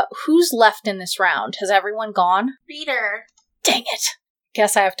 Who's left in this round? Has everyone gone? Reader. Dang it.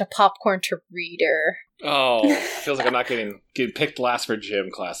 Guess I have to popcorn to Reader. Oh, feels like I'm not getting picked last for gym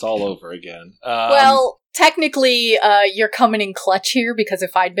class all over again. Well, technically, you're coming in clutch here, because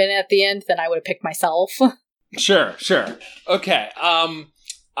if I'd been at the end, then I would have picked myself. Sure. Okay.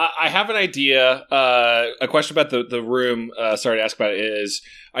 I have an idea. A question about the room. Sorry to ask about it. Is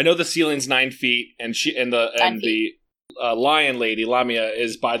I know the ceiling's 9 feet, and the lion lady Lamia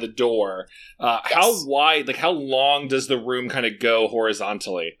is by the door. Yes. How wide? Like how long does the room kind of go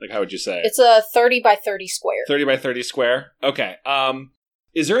horizontally? Like how would you say? It's a 30 by 30 square. 30 by 30 square. Okay.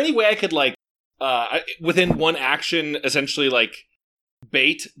 Is there any way I could within one action essentially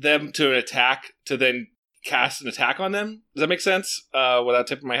bait them to an attack to then cast an attack on them? Does that make sense? Without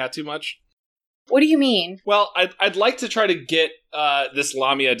tipping my hat too much? What do you mean? Well, I'd like to try to get this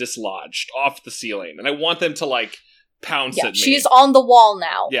Lamia dislodged off the ceiling, and I want them to pounce at me. She's on the wall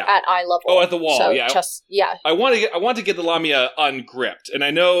now. Yeah. At eye level. Oh, at the wall. So yeah. Yeah. I want to get the Lamia ungripped, and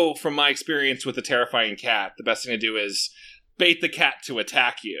I know from my experience with the terrifying cat, the best thing to do is bait the cat to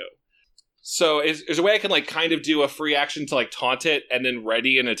attack you. So is there a way I can kind of do a free action to taunt it and then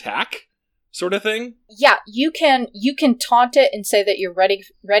ready an attack? Sort of thing? Yeah, you can taunt it and say that you're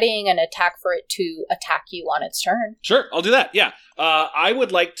readying an attack for it to attack you on its turn. Sure, I'll do that, yeah. I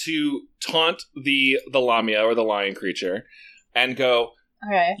would like to taunt the Lamia, or the lion creature, and go,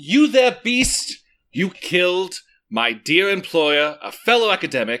 Okay. You there, beast! You killed my dear employer, a fellow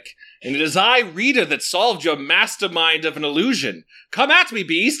academic, and it is I, Reader, that solved your mastermind of an illusion. Come at me,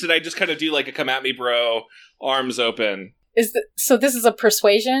 beast! And I just kind of do a come at me, bro, arms open. So this is a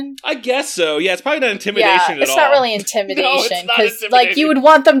persuasion? I guess so. Yeah, it's probably not intimidation at all. It's not really intimidation. No, it's not Because intimidation. you would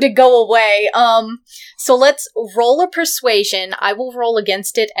want them to go away. So let's roll a persuasion. I will roll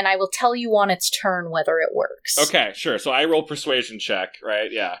against it, and I will tell you on its turn whether it works. Okay, sure. So I roll persuasion check,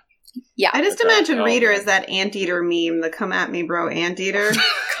 right? Yeah. Yeah. I just Okay. imagine Oh, Reader man. as that anteater meme, the come at me bro anteater.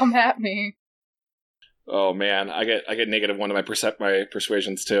 Come at me. Oh man, I get -1 to my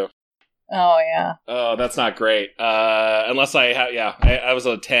persuasions too. Oh, yeah. Oh, that's not great. Unless I was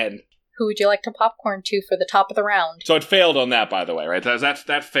a 10. Who would you like to popcorn to for the top of the round? So it failed on that, by the way, right?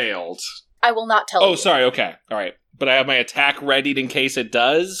 That failed. I will not tell you. Oh, sorry. Okay, all right. But I have my attack readied in case it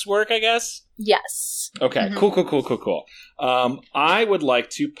does work, I guess. Yes. Okay, Mhm. cool. I would like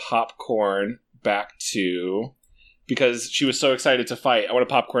to popcorn back to, because she was so excited to fight, I want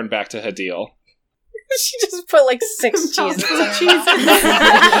to popcorn back to Hadil. She just put 6 cheeses in her Cheese.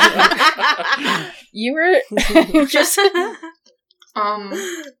 mouth. You were just...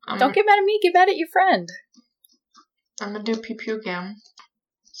 Don't get mad at me, get mad at your friend. I'm gonna do pew pew again.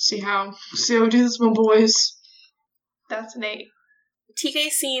 See how we do this, my boys. That's an 8. TK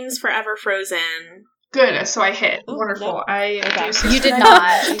seems forever frozen. Good, so I hit. Oh, Wonderful. no. I do You 69 did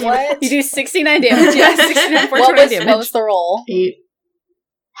not. damage. What? You do 69 damage. Yeah, 69 for What 29 damage. was the roll?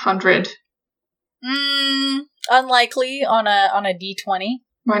 800. Unlikely on a D20.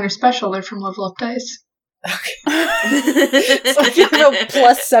 Mine are special. They're from Level Up Dice. So you have a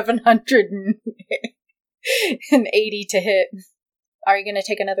plus 780 to hit. Are you going to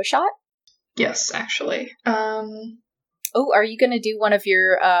take another shot? Yes, actually. Oh, are you going to do one of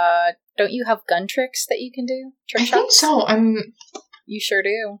your, don't you have gun tricks that you can do? Trick I think shots? so. You sure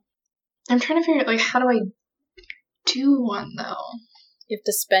do. I'm trying to figure out, how do I do one, though? You have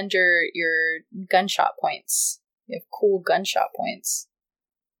to spend your gunshot points. You have cool gunshot points.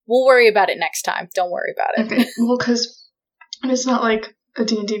 We'll worry about it next time. Don't worry about it. Okay, well, because it's not like a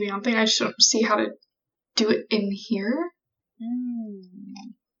D&D Beyond thing. I just don't see how to do it in here.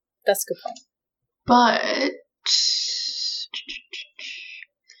 That's a good point. But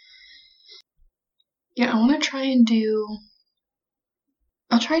yeah, I want to try and do.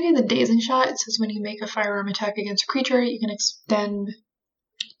 I'll try and do the dazing shot. It says when you make a firearm attack against a creature, you can extend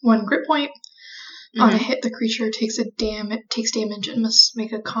 1 grip point. On a hit, the creature takes damage and must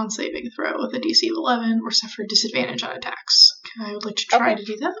make a con saving throw with a DC of 11 or suffer disadvantage on attacks. I would like to try to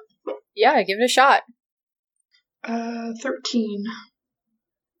do that. Yeah, give it a shot. 13.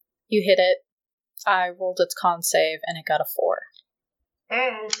 You hit it. I rolled its con save, and it got a 4.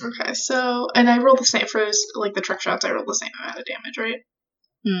 Okay, so, and I rolled the same for, like, the trick shots, I rolled the same amount of damage, right?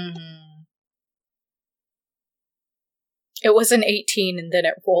 Mm-hmm. It was an 18, and then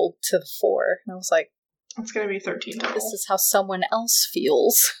it rolled to the 4. And I was like, It's gonna be 13 total. this is how someone else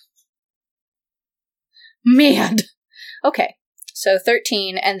feels. Man! Okay, so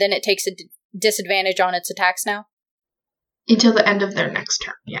 13, and then it takes a disadvantage on its attacks now? Until the end of their next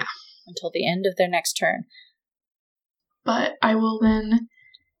turn, yeah. Until the end of their next turn. But I will then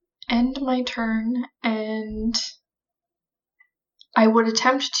end my turn, and I would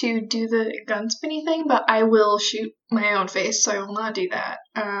attempt to do the gun spinny thing, but I will shoot my own face, so I will not do that.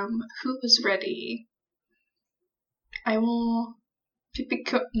 Who is ready? I will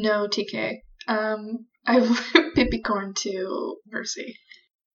no, TK. I will Pippicorn to Mercy.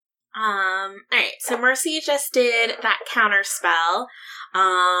 Alright, so Mercy just did that counter spell,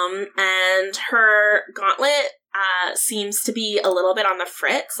 and her gauntlet, seems to be a little bit on the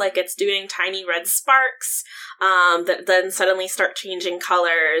fritz, like it's doing tiny red sparks, that then suddenly start changing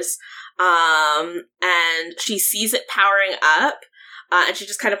colors, and she sees it powering up, and she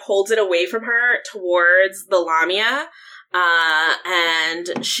just kind of holds it away from her towards the Lamia,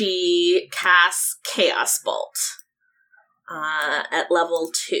 and she casts Chaos Bolt. At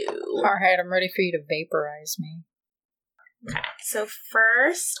level 2. Alright, I'm ready for you to vaporize me. Okay, so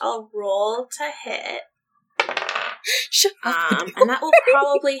first I'll roll to hit. Shut up. And that will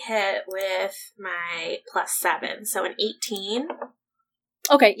probably hit with my +7, so an 18.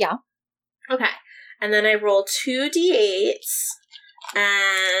 Okay, yeah. Okay, and then I roll 2 d8s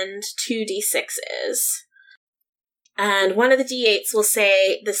and 2 d6s. And one of the d8s will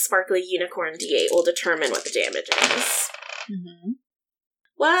say the sparkly unicorn d8 will determine what the damage is. Mm-hmm.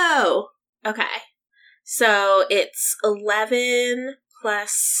 Whoa! Okay. So it's 11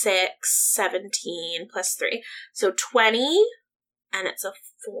 plus 6, 17 plus 3. So 20, and it's a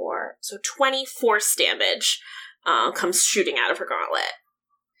 4. So 20 force damage comes shooting out of her gauntlet.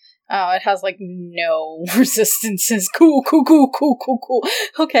 Oh, it has, like, no resistances. Cool.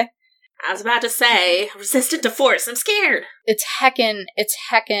 Okay. I was about to say, resistant to force, I'm scared. It's heckin'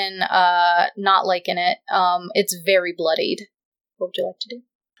 not liking it. It's very bloodied. What would you like to do?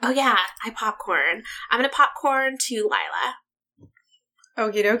 Oh yeah, I popcorn. I'm gonna popcorn to Lila.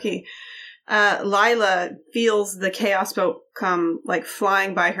 Okie dokie. Lila feels the chaos bolt come, like,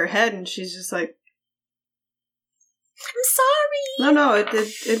 flying by her head, and she's just like, I'm sorry! No,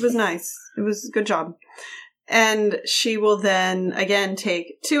 it was nice. It was a good job. And she will then, again,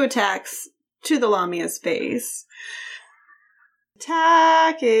 take 2 attacks to the Lamia's face.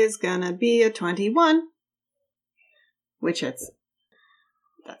 Attack is gonna be a 21. Which hits.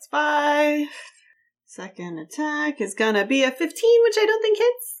 That's 5. Second attack is gonna be a 15, which I don't think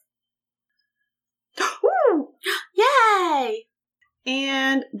hits. Woo! Yay!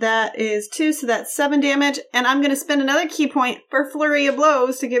 And that is 2, so that's 7 damage. And I'm gonna spend another key point for Flurry of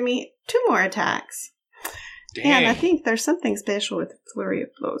Blows to give me 2 more attacks. Dang. And I think there's something special with Flurry of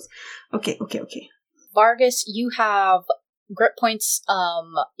Blows. Okay. Vargas, you have grit points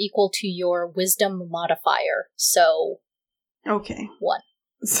equal to your wisdom modifier. So, Okay. 1.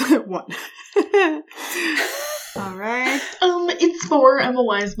 So 1. All right. It's 4. I'm a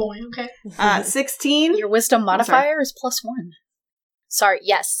wise boy, okay? 16. Your wisdom modifier is +1. Sorry,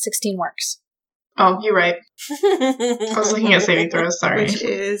 yes, 16 works. Oh, you're right. I was looking at saving throws, sorry. Which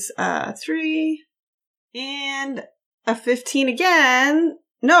is 3. And a 15 again.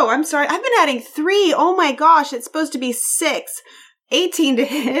 No, I'm sorry. I've been adding 3. Oh my gosh, it's supposed to be 6. 18 to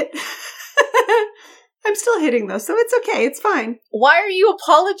hit. I'm still hitting though, so it's okay. It's fine. Why are you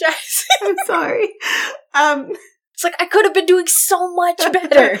apologizing? I'm sorry. It's like, I could have been doing so much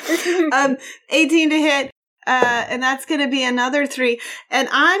better. 18 to hit. And that's going to be another 3. And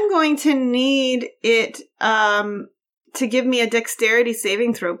I'm going to need it to give me a dexterity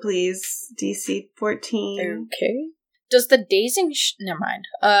saving throw, please. DC 14. Okay. Does the dazing... Never mind.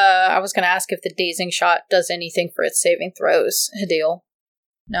 I was going to ask if the dazing shot does anything for its saving throws. Hadil.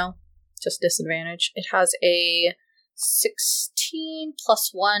 No? Just disadvantage. It has a 16 plus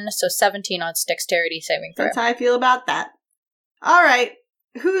 1, so 17 on its dexterity saving throw. That's how I feel about that. All right.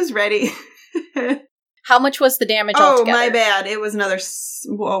 Who's ready? How much was the damage altogether? Oh, my bad. It was another...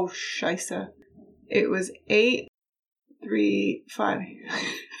 Whoa, scheisse. It was 8, 3, 5,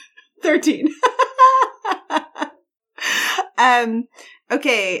 13.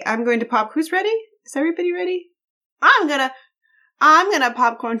 Okay, I'm going to pop. Who's ready? Is everybody ready? I'm gonna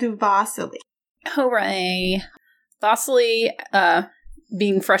popcorn to Vasily. Hooray. Vasily,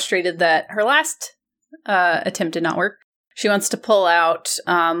 being frustrated that her last attempt did not work, she wants to pull out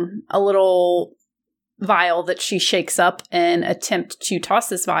a little vial that she shakes up and attempt to toss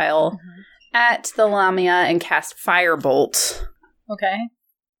this vial at the Lamia and cast Firebolt. Okay.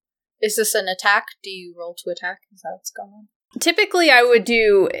 Is this an attack? Do you roll to attack? Is that what's going on? Typically, I would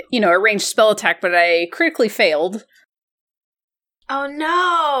do, a ranged spell attack, but I critically failed. Oh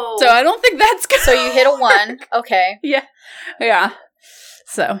no! So I don't think that's good. So you hit a 1. Okay. Yeah.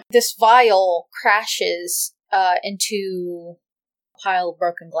 So. This vial crashes into a pile of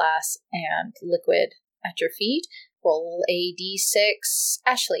broken glass and liquid at your feet. Roll a d6.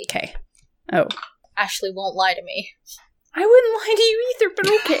 Ashley. Okay. Oh. Ashley won't lie to me. I wouldn't lie to you either, but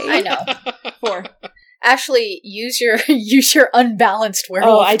okay. I know. 4. Ashley, use your unbalanced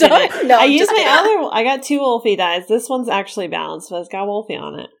werewolf. Oh, I didn't. No, I I'm used just my kidding. other. I got 2 Wolfie dice. This one's actually balanced, but it's got Wolfie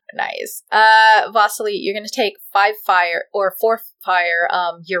on it. Nice. Vasily, you're going to take 5 fire or 4 fire.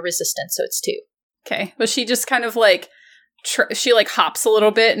 Your resistance, so it's 2. Okay. Well, she just kind of she hops a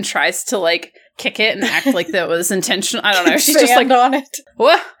little bit and tries to kick it and act like that was intentional. I don't know. She's just on it.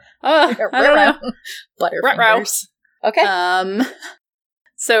 What? I don't know. Butterfingers. Okay.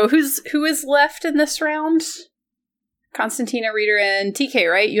 So who is left in this round? Constantina, Reader, and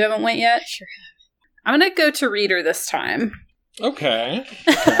TK, right? You haven't went yet? Sure. I'm gonna go to Reader this time. Okay.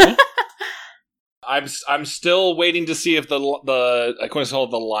 I'm still waiting to see if the I couldn't call it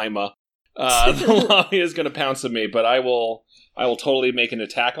the Lima. The Lamia is going to pounce at me, but I will totally make an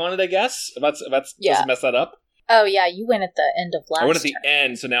attack on it, I guess. If that's doesn't mess that up. Oh yeah, you went at the end of last. I went at the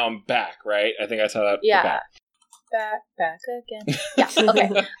end, so now I'm back, right? I think I saw that. Yeah. Back again. Yeah.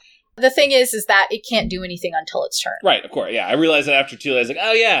 Okay. The thing is that it can't do anything until its turn. Right, of course. Yeah, I realized that after 2. I was like,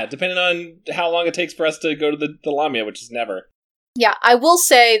 oh yeah, depending on how long it takes for us to go to the Lamia, which is never. Yeah, I will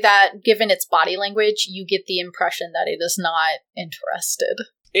say that given its body language, you get the impression that it is not interested.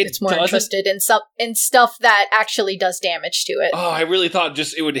 It's more interested in stuff that actually does damage to it. Oh, I really thought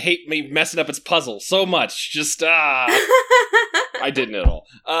it would hate me messing up its puzzle so much. Just, I didn't at all.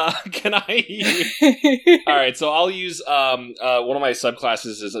 Can I? All right, so I'll use one of my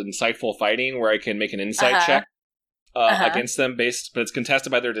subclasses is Insightful Fighting, where I can make an insight check against them but it's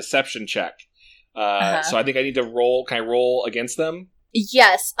contested by their deception check. So I think I need to roll. Can I roll against them?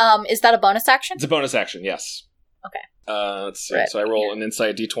 Yes. Is that a bonus action? It's a bonus action, yes. Okay. Let's see. Right. So I roll an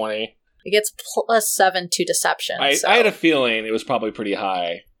insight d20. It gets +7 to deception. I had a feeling it was probably pretty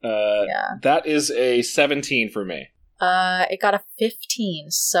high. Yeah. That is a 17 for me. It got a 15,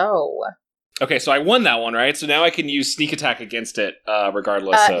 so... Okay, so I won that one, right? So now I can use sneak attack against it,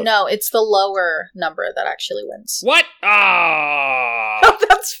 regardless of... No, it's the lower number that actually wins. What? Ah! Oh,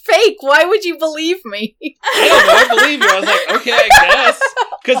 that's fake! Why would you believe me? I don't know, I believe you. I was like, okay, I guess.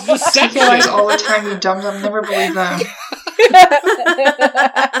 Because deception... You guys all the time, you dum-dum, never believe them.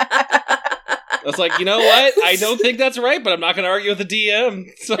 I was like, you know what? I don't think that's right, but I'm not going to argue with the DM.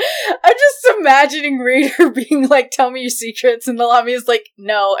 So. I'm just imagining Reader being like, tell me your secrets, and the Lamia's like,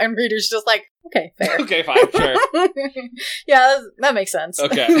 no, and Reader's just like, okay, fair. Okay, fine, sure. Yeah, that makes sense.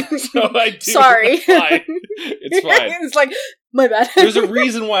 Okay, so I do. Sorry. It's fine. It's fine. It's like, my bad. There's a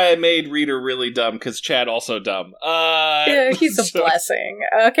reason why I made Reader really dumb, because Chad also dumb. Yeah, he's a blessing.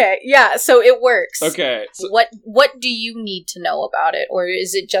 Okay, yeah, so it works. Okay. So what do you need to know about it, or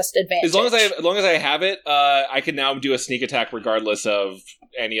is it just advantage? As long as I have it, I can now do a sneak attack regardless of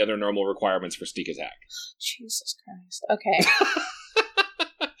any other normal requirements for sneak attack. Jesus Christ. Okay.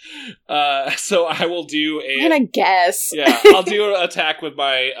 So I will do a... And I guess. Yeah, I'll do an attack with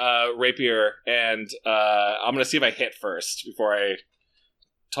my rapier, and I'm going to see if I hit first before I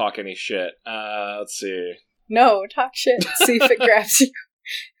talk any shit. Let's see. No, talk shit. See if it grabs you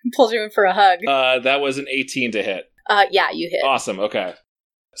and pulls you in for a hug. That was an 18 to hit. Yeah, you hit. Awesome, okay.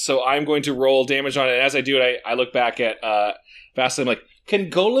 So I'm going to roll damage on it, and as I do it, I look back at Vasily, I'm like, can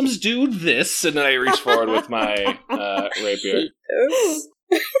golems do this? And then I reach forward with my rapier.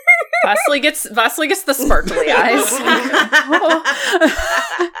 Vasily gets the sparkly eyes.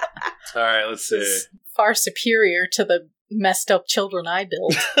 All right, let's see. It's far superior to the messed up children I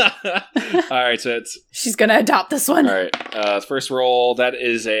built. All right, so she's gonna adopt this one. All right, first roll, that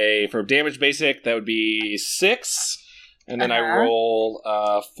is for damage basic, that would be 6. And then I roll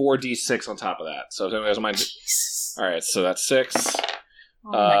 4d6 on top of that. So if anyone doesn't mind. All right, so that's 6. Oh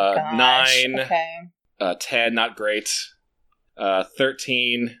my gosh. 9. Okay. 10, not great.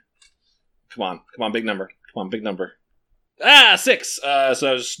 13. Come on, big number. Come on, big number. 6. So that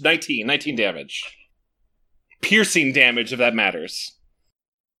was 19 damage. Piercing damage, if that matters.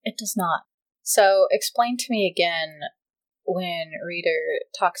 It does not. So, explain to me again when Reader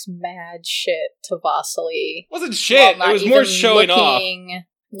talks mad shit to Vasily. Wasn't shit. It was more showing off.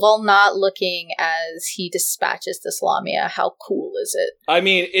 While not looking as he dispatches this Lamia, how cool is it? I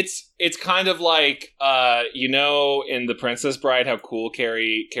mean, it's kind of like, in The Princess Bride, how cool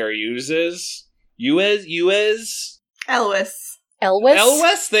Carrie Hughes is. Elwes?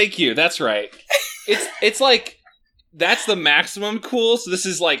 Elwes? Thank you. That's right. It's like, that's the maximum cool, so this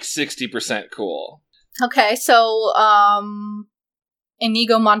is like 60% cool. Okay, so,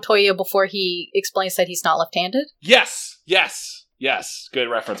 Inigo Montoya, before he explains that he's not left-handed? Yes, good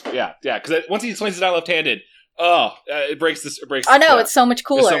reference. But yeah, because once he explains he's not left-handed, it breaks. Oh no, it's so much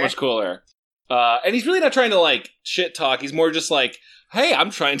cooler. It's so much cooler. And he's really not trying to like shit talk. He's more just like, "Hey,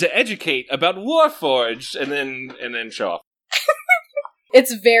 I'm trying to educate about Warforged," and then show off.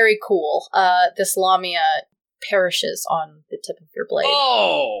 It's very cool. This Lamia perishes on the tip of your blade.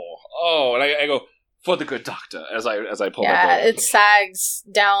 Oh, and I go for the good doctor as I pull my blade. Yeah, it sags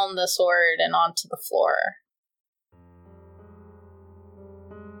down the sword and onto the floor.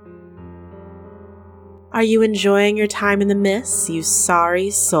 Are you enjoying your time in the mists, you sorry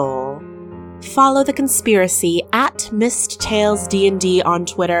soul? Follow the conspiracy at Mist Tales D&D on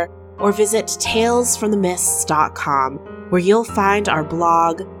Twitter or visit talesfromthemists.com, where you'll find our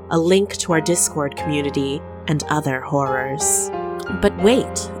blog, a link to our Discord community, and other horrors. But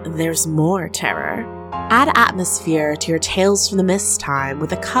wait, there's more terror. Add atmosphere to your Tales from the Mists time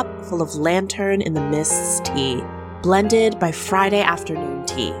with a cup full of Lantern in the Mists tea, blended by Friday afternoon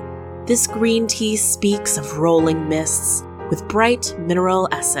tea. This green tea speaks of rolling mists with bright mineral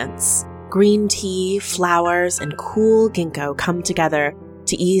essence. Green tea, flowers, and cool ginkgo come together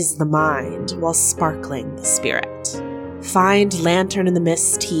to ease the mind while sparkling the spirit. Find Lantern in the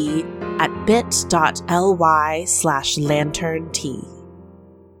Mist tea at bit.ly/lanterntea.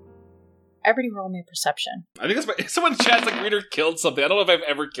 Everybody roll me perception. I think that's someone in chat's like Reader killed something. I don't know if I've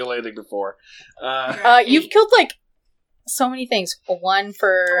ever killed anything before. You've killed like so many things. One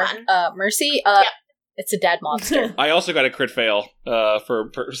for Mercy. Yep. It's a dead monster. I also got a crit fail for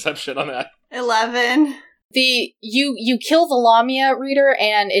perception on that. 11. You kill the Lamia, Reader,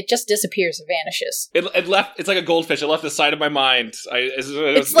 and it just disappears. It vanishes. It left. It's like a goldfish. It left the side of my mind.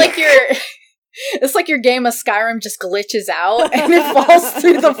 It's like your game of Skyrim just glitches out and it falls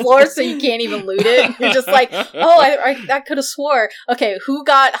through the floor, so you can't even loot it. You're just like, I could have swore. Okay, who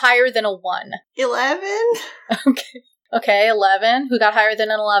got higher than a 1? 11. Okay, 11. Who got higher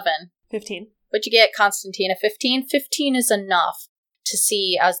than an 11? 15. What'd you get, Constantina? 15? 15 is enough to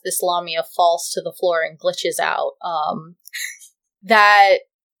see as this Lamia falls to the floor and glitches out, that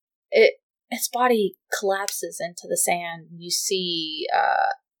its body collapses into the sand. You see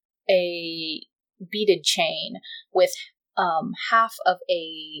a beaded chain with half of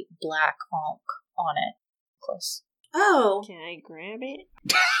a black ankh on it. Close. Oh. Can I grab it?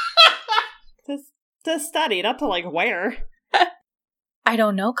 to study, not to like wear. I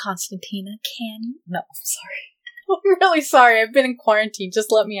don't know, Constantina. Can you? No, I'm sorry. I'm really sorry. I've been in quarantine.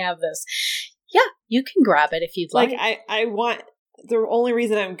 Just let me have this. Yeah, you can grab it if you'd like. I want. The only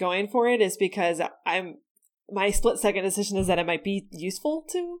reason I'm going for it is because my split second decision is that it might be useful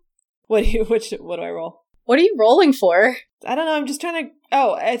to. What do I roll? What are you rolling for? I don't know. I'm just trying to.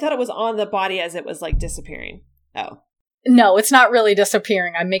 Oh, I thought it was on the body as it was like disappearing. Oh. No, it's not really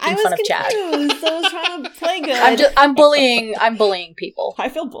disappearing. I'm making fun of Chad. I was trying to play good. I'm bullying people. I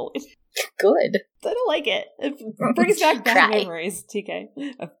feel bullied. Good. I don't like it. It brings back bad memories, TK,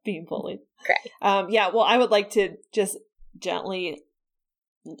 of being bullied. Cry. Yeah, well, I would like to just gently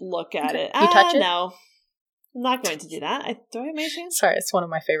look at it. You touch it? No. I'm not going to do that. Do I have my chance? Sorry, it's one of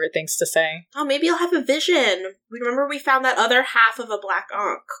my favorite things to say. Oh, maybe you'll have a vision. Remember we found that other half of a black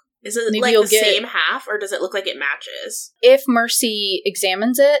ankh. Is it maybe like the same half, or does it look like it matches? If Mercy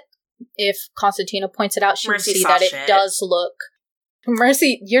examines it, if Constantina points it out, she will see that it does look...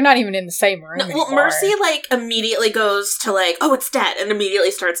 Mercy, you're not even in the same room anymore. Well, Mercy, immediately goes to, it's dead, and immediately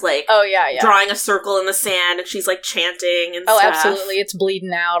starts, drawing a circle in the sand, and she's, chanting and stuff. Oh, absolutely. It's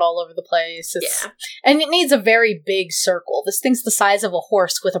bleeding out all over the place. And it needs a very big circle. This thing's the size of a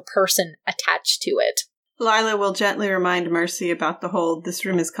horse with a person attached to it. Lila will gently remind Mercy about the whole "this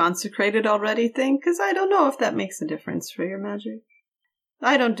room is consecrated already" thing, because I don't know if that makes a difference for your magic.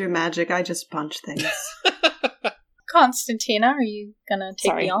 I don't do magic, I just punch things. Constantina, are you gonna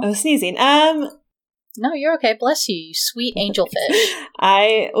take me on? I was sneezing. No, you're okay. Bless you, you sweet angelfish.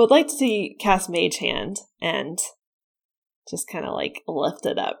 I would like to cast Mage Hand and just kind of lift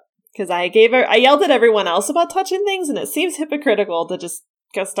it up. Because I yelled at everyone else about touching things, and it seems hypocritical to just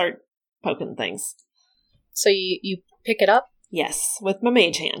go start poking things. So you pick it up? Yes, with my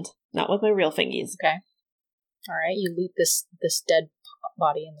Mage Hand. Not with my real fingies. Okay. All right, you loot this dead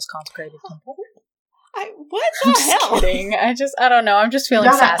body in this consecrated temple. What I'm the just hell? kidding. I don't know. I'm just feeling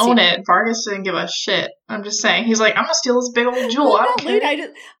You gotta sassy. own it. Vargas didn't give a shit. I'm just saying. He's like, I'm gonna steal this big old jewel. I don't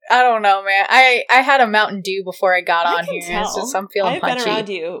care. I don't know, man. I had a Mountain Dew before I got on can here. tell. It's just, I'm feeling I've punchy. been around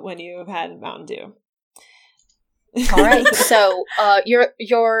you when you've had Mountain Dew. All right, so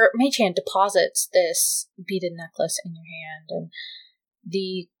your mage hand deposits this beaded necklace in your hand, and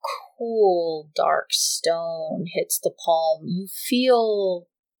the cool dark stone hits the palm. You feel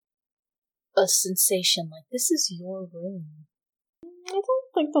a sensation like this is your room. I don't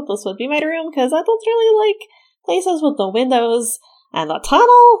think that this would be my room, because I don't really like places with no windows and a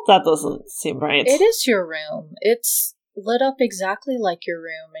tunnel. That doesn't seem right. It is your room. It's lit up exactly like your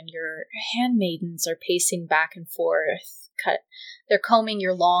room, and your handmaidens are pacing back and forth. They're combing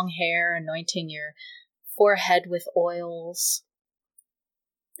your long hair, anointing your forehead with oils.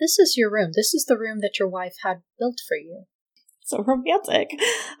 This is your room. This is the room that your wife had built for you. So romantic.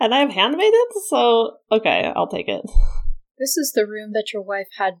 And I have handmaidens, so okay, I'll take it. This is the room that your wife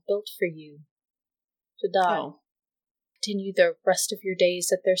had built for you to die. Oh. Continue the rest of your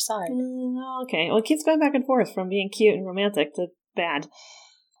days at their side. Okay, well, it keeps going back and forth from being cute and romantic to bad.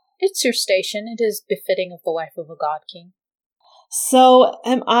 It's your station. It is befitting of the wife of a god king. So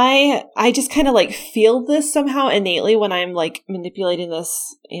am I just kind of like feel this somehow innately when I'm like manipulating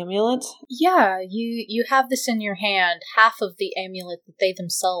this amulet? Yeah, you have this in your hand, half of the amulet that they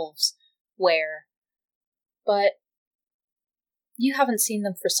themselves wear. But you haven't seen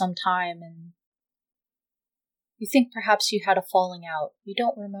them for some time, and you think perhaps you had a falling out. You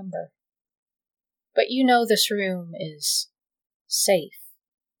don't remember. But you know this room is safe,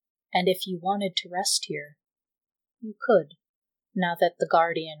 and if you wanted to rest here, you could, now that the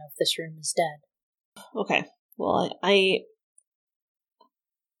guardian of this room is dead. Okay, well, I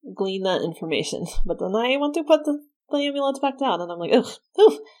glean that information, but then I want to put the amulet back down, and I'm like,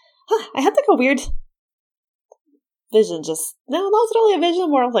 ugh, I had like a weird vision just, no, that was really a vision,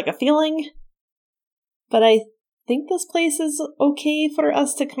 more of like a feeling, but I think this place is okay for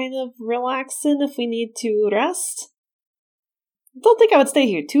us to kind of relax in if we need to rest. I don't think I would stay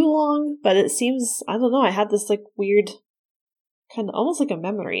here too long, but it seems, I don't know, I had this like weird, kind of almost like a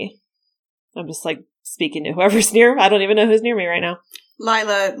memory. I'm just like speaking to whoever's near. I don't even know who's near me right now.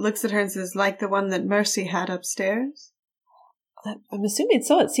 Lila looks at her and says, like the one that Mercy had upstairs? I'm assuming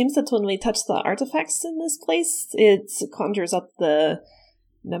so. It seems that when we touch the artifacts in this place, it conjures up the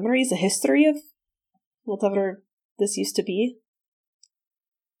memories, the history of whatever this used to be.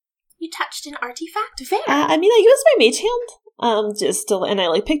 You touched an artifact? Where? I mean, I used my mage hand, and I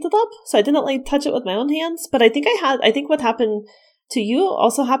like picked it up, so I didn't like touch it with my own hands. But I think what happened to you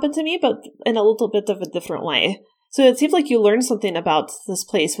also happened to me, but in a little bit of a different way. So it seems like you learned something about this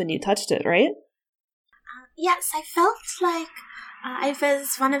place when you touched it, right? Yes, I felt like I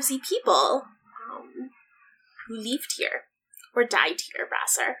was one of the people who lived here, or died here,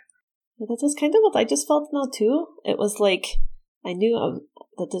 rather. That was kind of what I just felt now, too. It was like, I knew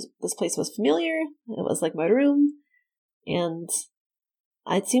that this place was familiar. It was like my room. And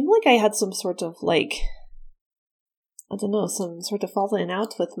it seemed like I had some sort of like, I don't know, some sort of falling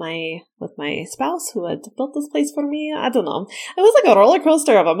out with my spouse who had built this place for me. I don't know. It was like a roller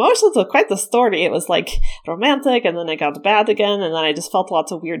coaster of emotions with quite the story. It was like romantic, and then it got bad again, and then I just felt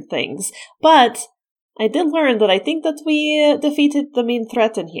lots of weird things. But I did learn that I think that we defeated the main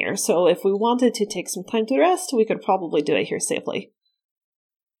threat in here, so if we wanted to take some time to rest, we could probably do it here safely.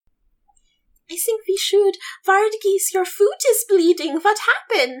 I think we should. Vargas, your foot is bleeding. What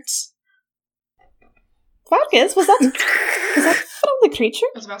happened? Vargas, was that from the creature?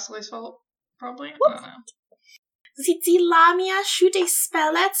 It's Vasily's fault, probably. What? I don't know. Did the Lamia shoot a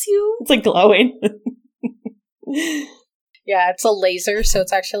spell at you? It's like glowing. Yeah, it's a laser, so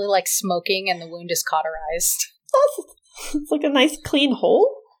it's actually like smoking, and the wound is cauterized. It's like a nice clean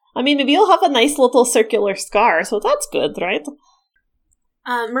hole. I mean, maybe you'll have a nice little circular scar, so that's good, right?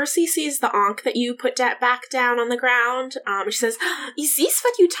 Mercy sees the ankh that you put back down on the ground. She says, "Is this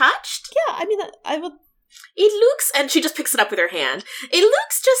what you touched?" Yeah, I mean, I would... It looks, and she just picks it up with her hand. It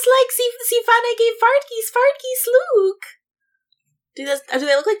looks just like Sivana gave Vargas look. Do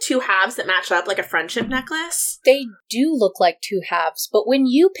they look like two halves that match up like a friendship necklace? They do look like two halves, but when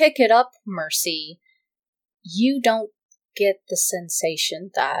you pick it up, Mercy, you don't get the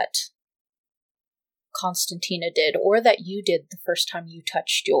sensation that Constantina did, or that you did the first time you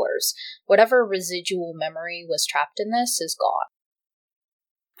touched yours. Whatever residual memory was trapped in this is gone.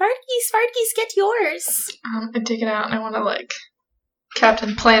 Vargas, get yours. I take it out and I want to, like,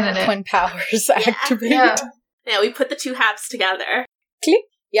 Captain Planet it. Twin powers activate. Yeah. Yeah, we put the two halves together. Click.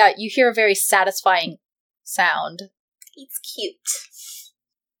 Yeah, you hear a very satisfying sound. It's cute.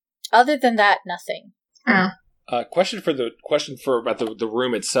 Other than that, nothing. Question for about the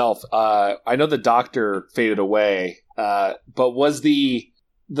room itself. I know the doctor faded away, but was the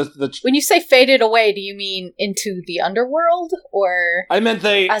when you say faded away, do you mean into the underworld, or I meant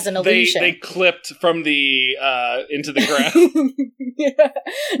they as an illusion? They clipped from the into the ground. Yeah.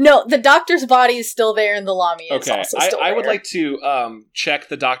 No, the doctor's body is still there, and the Lamia is also still there. I would like to check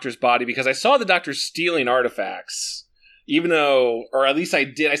the doctor's body because I saw the doctor stealing artifacts, even though, or at least I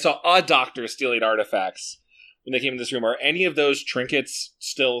did. I saw a doctor stealing artifacts when they came in this room. Are any of those trinkets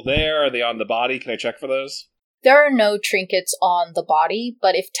still there? Are they on the body? Can I check for those? There are no trinkets on the body,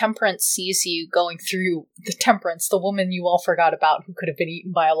 but if Temperance sees you going through Temperance, the woman you all forgot about who could have been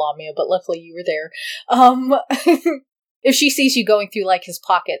eaten by a Lamia, but luckily you were there, if she sees you going through, like, his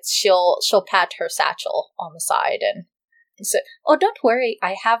pockets, she'll pat her satchel on the side and say, "Oh, don't worry,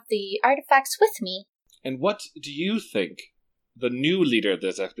 I have the artifacts with me." And what do you think, the new leader of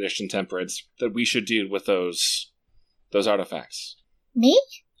this expedition, Temperance, that we should do with those artifacts? Me?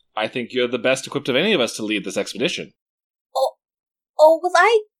 I think you're the best equipped of any of us to lead this expedition. Oh, well,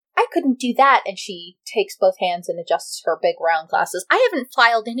 I couldn't do that. And she takes both hands and adjusts her big round glasses. I haven't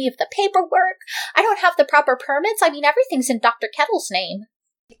filed any of the paperwork. I don't have the proper permits. I mean, everything's in Dr. Kettle's name.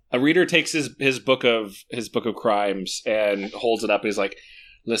 A reader takes his book of crimes and holds it up. He's like,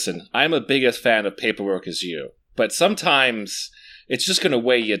 "Listen, I'm a big as fan of paperwork as you, but sometimes it's just going to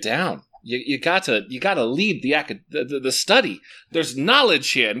weigh you down. You gotta lead the study. There's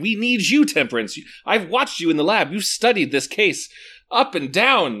knowledge here, and we need you, Temperance. I've watched you in the lab. You've studied this case up and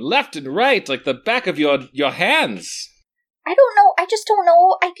down, left and right, like the back of your hands." I don't know. I just don't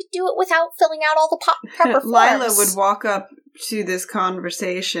know I could do it without filling out all the proper forms. Lila would walk up to this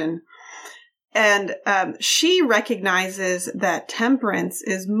conversation, and she recognizes that Temperance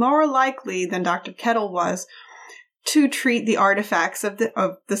is more likely than Dr. Kettle was to treat the artifacts of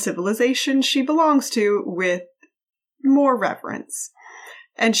the civilization she belongs to with more reverence.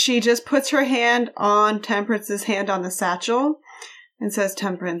 And she just puts her hand on Temperance's hand on the satchel and says,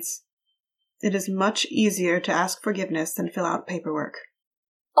 "Temperance, it is much easier to ask forgiveness than fill out paperwork."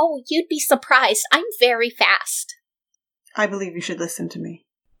 Oh, you'd be surprised. I'm very fast. I believe you should listen to me.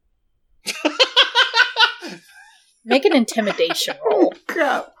 Make an intimidation roll. Oh,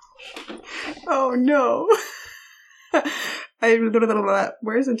 crap. Oh, no.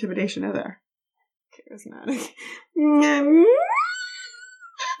 Where's intimidation? Is there? Charismatic.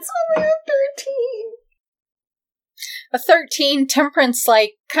 It's only a 13. A 13, Temperance,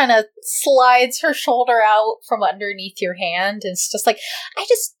 like, kind of slides her shoulder out from underneath your hand, and it's just like, I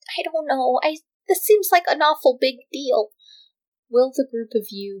don't know, this seems like an awful big deal. Will the group of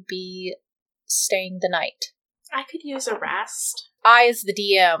you be staying the night? I could use a rest. I, as the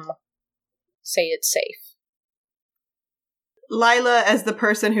DM, say it's safe. Lila, as the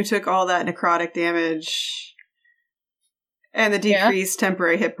person who took all that necrotic damage and the decreased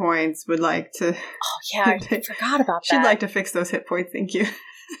temporary hit points, would like to... Oh, yeah, I forgot about that. She'd like to fix those hit points, thank you.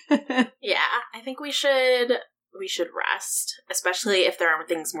 Yeah, I think we should rest, especially if there are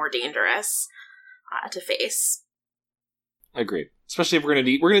things more dangerous to face. Agreed. Especially if we're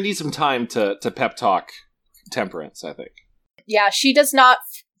gonna need some time to pep talk Temperance, I think. Yeah, she does not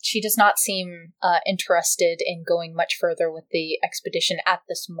seem interested in going much further with the expedition at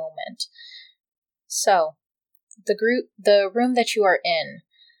this moment. So, the room that you are in,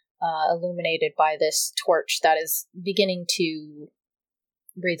 illuminated by this torch that is beginning to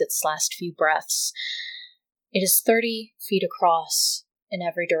breathe its last few breaths, it is 30 feet across in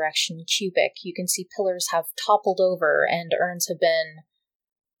every direction, cubic. You can see pillars have toppled over and urns have been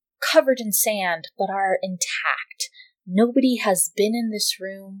covered in sand, but are intact. Nobody has been in this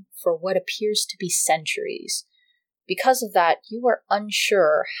room for what appears to be centuries. Because of that, you are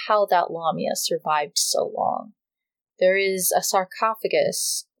unsure how that Lamia survived so long. There is a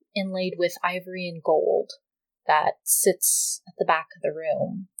sarcophagus inlaid with ivory and gold that sits at the back of the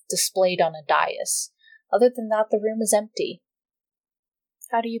room, displayed on a dais. Other than that, the room is empty.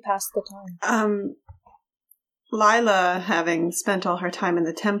 How do you pass the time? Lila, having spent all her time in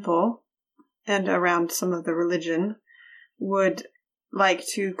the temple and around some of the religion, would like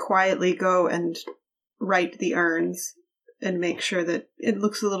to quietly go and right the urns and make sure that it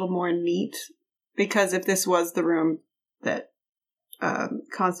looks a little more neat. Because if this was the room that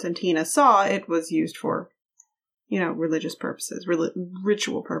Constantina saw, it was used for, religious purposes,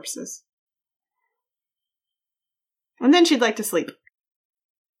 ritual purposes. And then she'd like to sleep.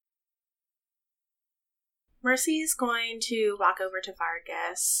 Mercy's going to walk over to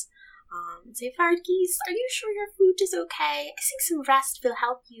Vargas And say, Varghese, are you sure your food is okay? I think some rest will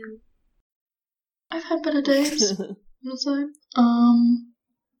help you. I've had better days.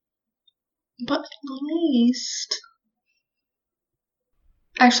 But at least...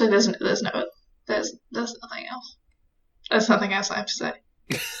 Actually, there's nothing else. There's nothing else I have to say.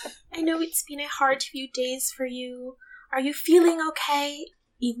 I know it's been a hard few days for you. Are you feeling okay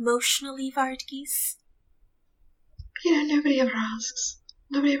emotionally, Varghese? Nobody ever asks.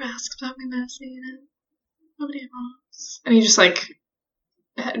 Nobody ever asks about me, Mercy, Nobody ever asks. And he just,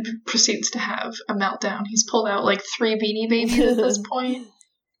 proceeds to have a meltdown. He's pulled out, 3 Beanie Babies at this point.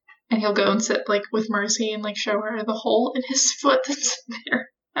 And he'll go and sit, with Mercy and, show her the hole in his foot that's there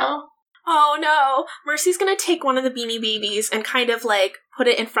now. Oh no, Mercy's gonna take one of the Beanie Babies and kind of, put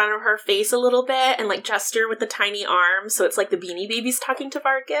it in front of her face a little bit and, gesture with the tiny arm, so it's like the Beanie Babies talking to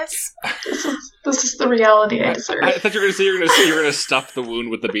Varghese. This is the reality answer. I thought you were going to say you were going to stuff the wound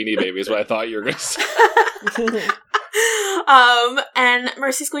with the Beanie Babies, what I thought you were going to say. And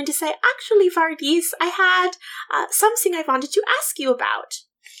Mercy's going to say, actually, Varghese, I had something I wanted to ask you about.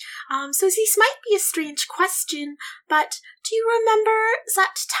 So this might be a strange question, but do you remember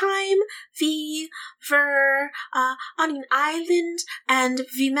that time we were on an island and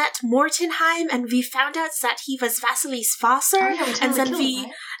we met Mortenheim and we found out that he was Vasily's father? Oh, yeah, and then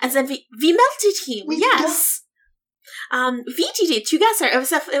we melted him. Yes. We did it together. It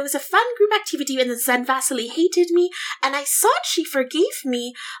was a fun group activity, and then Vasily hated me, and I thought she forgave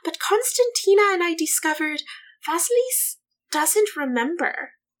me, but Konstantina and I discovered Vasily doesn't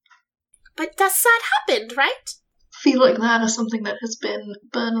remember. But that happened, right? I feel like that is something that has been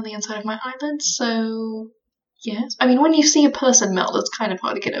burned on the inside of my eyelids, so yes. I mean, when you see a person melt, it's kind of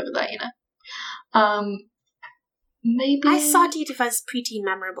hard to get over that, Maybe... I thought it was pretty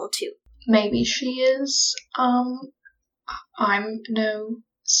memorable, too. Maybe she is. I'm no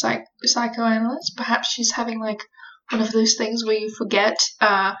psychoanalyst. Perhaps she's having, one of those things where you forget,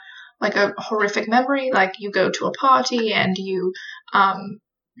 a horrific memory, you go to a party and you,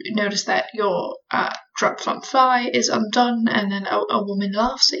 notice that your drop front thigh is undone, and then a woman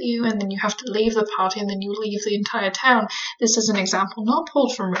laughs at you, and then you have to leave the party, and then you leave the entire town. This is an example not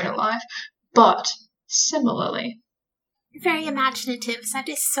pulled from real life, but similarly. Very imaginative. That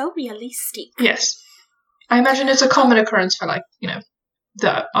is so realistic. Yes. I imagine it's a common occurrence for,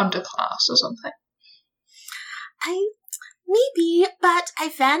 the underclass or something. Maybe, but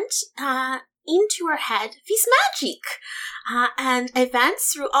I went into her head with magic. And I went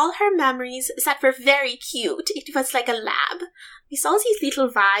through all her memories that were very cute. It was like a lab. We saw these little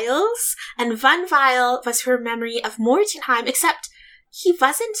vials, and one vial was her memory of Mortenheim, except he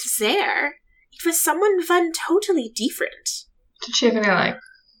wasn't there. It was one totally different. Did she have any,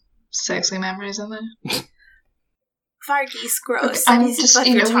 sexy memories in there? Varghese, gross. I'm just, what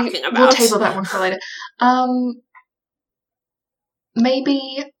you're talking about. We'll table that one for later.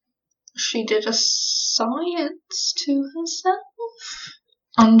 Maybe she did a science to herself?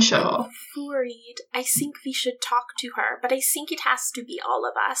 Unsure. Worried. I think we should talk to her, but I think it has to be all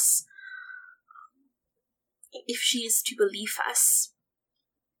of us. If she is to believe us.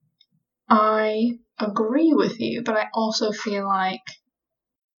 I agree with you, but I also feel like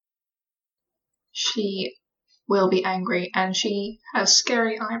she will be angry, and she has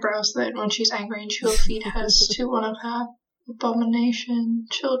scary eyebrows that when she's angry, and she'll feed hers to one of her abomination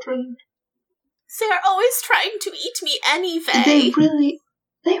children. They're always trying to eat me anyway. They really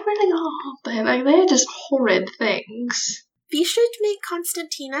are. They're just horrid things. We should make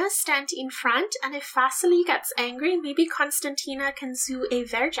Konstantina stand in front, and if Vasily gets angry, maybe Konstantina can do a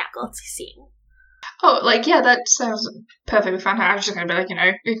Verjackal scene. Oh, yeah, that sounds perfectly fine. I was just going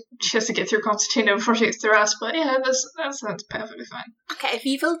to be she has to get through Konstantina before she gets through us, but yeah, that sounds perfectly fine. Okay,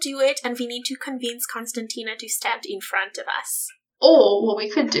 we will do it, and we need to convince Konstantina to stand in front of us. Or what we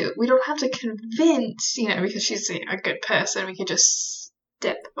could do, we don't have to convince, because she's a good person, we could just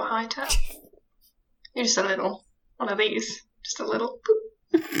step behind her. You're just a little one of these. Just a little boop.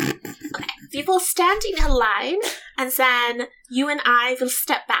 Okay, we will stand in a line, and then you and I will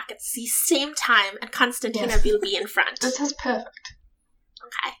step back at the same time, and Konstantina will be in front. This is perfect.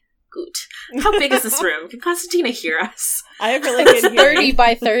 Okay, good. How big is this room? Can Konstantina hear us? I have really good It's 30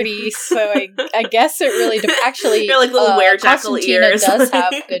 by 30, so I guess it really actually. You're like little Werjackal ears. Konstantina does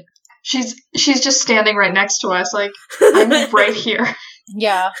have good. She's just standing right next to us, I'm right here.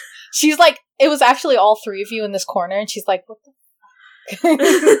 Yeah, she's it was actually all 3 of you in this corner, and she's like, what the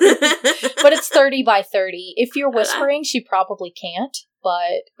but it's 30 by 30. If you're whispering, she probably can't,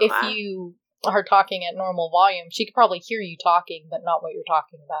 but if you are talking at normal volume, she could probably hear you talking, but not what you're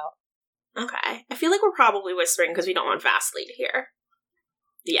talking about. Okay. I feel like we're probably whispering because we don't want Vasily to hear.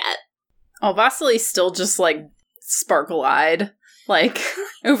 Yet. Oh, Vasily's still just, like, sparkle-eyed, like,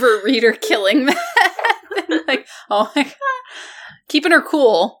 over Reader killing that. Like, oh my god. Keeping her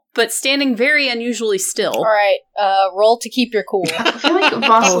cool, but standing very unusually still. All right, roll to keep your cool. I feel like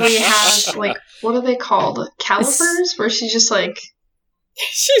Vasily has, like, what are they called? Calipers? Where she's just like...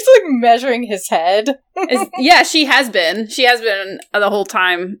 She's, like, measuring his head. Yeah, she has been. She has been the whole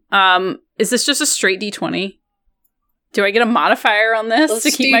time. Is this just a straight D20? Do I get a modifier on this Let's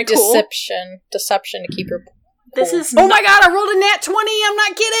to keep do my cool? Deception to keep your cool. This is Oh my god, I rolled a nat 20! I'm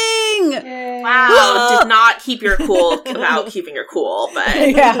not kidding! wow. Did not keep your cool without keeping your cool, but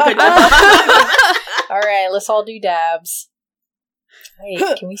Yeah. good job. All right, let's all do dabs. Wait,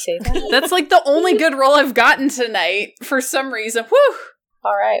 can we say that? That's like the only good roll I've gotten tonight for some reason. Whew!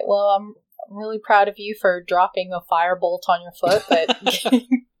 All right, well, I'm really proud of you for dropping a firebolt on your foot, but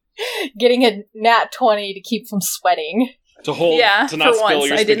getting a nat 20 to keep from sweating. To hold, Yeah, to not for spill once,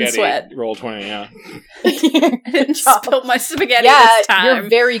 your I spaghetti. didn't sweat. Roll 20, yeah. I didn't spill my spaghetti Yeah, this time. you're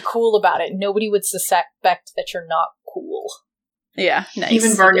very cool about it. Nobody would suspect that you're not cool. Yeah, nice.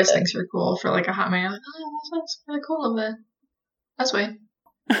 Even Vargas did it. thinks you're cool for like a hot minute. Like, oh, that's kind of cool of it. That's way.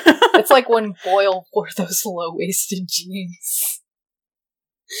 It's like when Boyle wore those low-waisted jeans.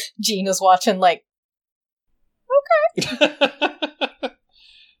 Gina's watching like,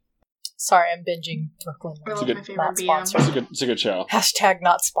 sorry, I'm binging Brooklyn. I love good- my favorite Not BM. sponsored. It's a good show. Hashtag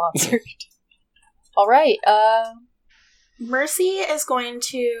not sponsored. All right, Mercy is going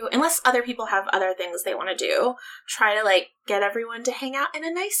to, unless other people have other things they want to do, try to, like, get everyone to hang out in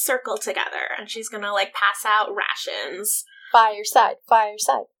a nice circle together. And she's going to, like, pass out rations. fireside.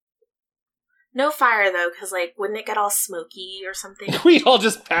 No fire, though, because, like, wouldn't it get all smoky or something? We all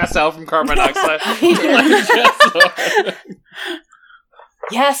just pass out from carbon dioxide.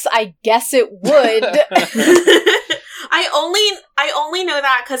 Yes, I guess it would. I only know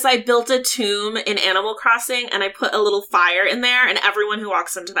that because I built a tomb in Animal Crossing and I put a little fire in there and everyone who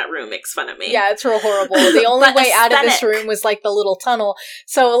walks into that room makes fun of me. Yeah, it's real horrible. The only But way out of this aesthetic. room was like the little tunnel.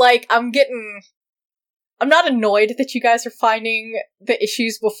 So like I'm not annoyed that you guys are finding the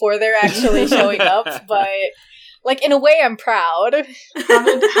issues before they're actually showing up, but like in a way I'm proud.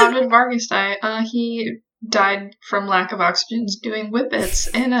 How did Vargas die? He died from lack of oxygen doing whippets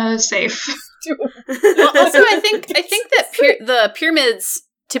in a safe. Well, also, I think that the pyramids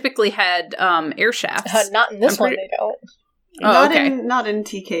typically had air shafts. Not in this I'm one, pretty- they don't. Oh, okay. Not in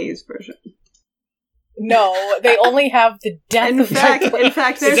TK's version. No, they only have the death In of fact,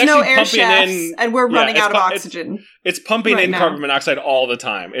 there's It's no actually air pumping shafts, in- and we're yeah, running it's out of pu- it's- oxygen. It's pumping Right in now. carbon monoxide all the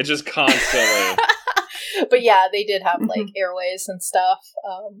time. It's just constantly. But yeah, they did have like airways and stuff.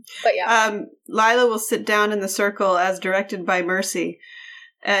 But yeah. Lila will sit down in the circle as directed by Mercy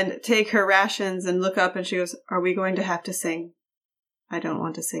and take her rations and look up and she goes, "Are we going to have to sing? I don't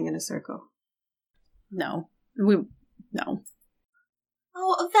want to sing in a circle." No.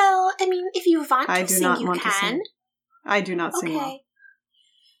 Oh, well, I mean, if you want I to do sing, not you want to can. sing. I do not sing well. Okay.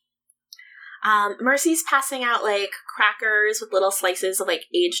 Mercy's passing out, like, crackers with little slices of, like,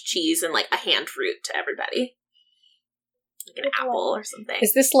 aged cheese and, like, a hand fruit to everybody. Like an apple or something.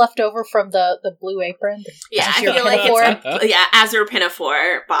 Is this left over from the blue apron? Yeah, I Azure feel like Pinafore? it's Azure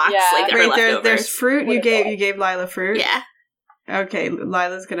Pinafore box, Yeah. like, Wait, ever leftovers. there's fruit. What You is gave that? you gave Lila fruit. Yeah. Okay,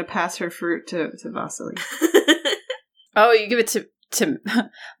 Lila's gonna pass her fruit to Vasily. Oh, you give it to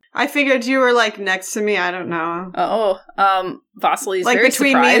I figured you were like next to me. I don't know. Vasily's Like very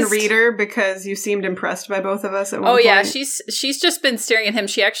between surprised. me and Reader, because you seemed impressed by both of us at one Oh point. yeah, she's just been staring at him.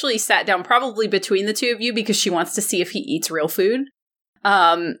 She actually sat down probably between the two of you because she wants to see if he eats real food.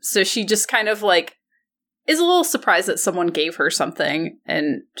 So she just kind of like is a little surprised that someone gave her something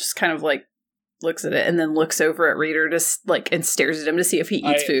and just kind of like looks at it and then looks over at Reader and stares at him to see if he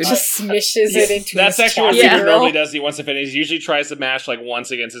eats food. Just smishes it into That's his actually what casserole. Reader normally does. He wants to fit in. He usually tries to mash like once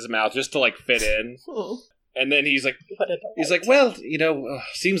against his mouth just to like fit in. And then he's like, well,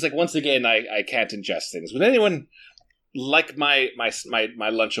 seems like once again I can't ingest things. Would anyone like my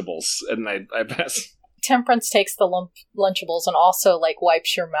Lunchables? And I pass. Temperance takes the Lunchables and also like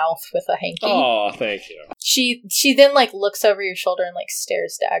wipes your mouth with a hanky. Oh, thank you. She then like looks over your shoulder and like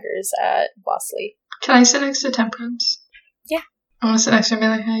stares daggers at Vasily. Can I sit next to Temperance? Yeah. I want to sit next to her and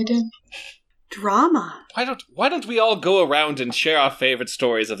be like, how you doing? Drama. Why don't we all go around and share our favorite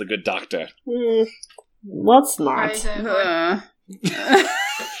stories of the good doctor? Let's not.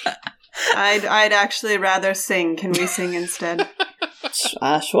 Right, I'd actually rather sing. Can we sing instead?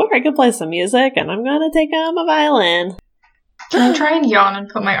 Sure, I can play some music, and I'm gonna take out my violin. Can I try and yawn and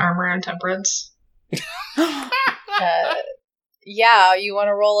put my arm around Temperance? Yeah, you want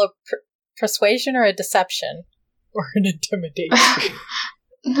to roll a persuasion or a deception? Or an intimidation?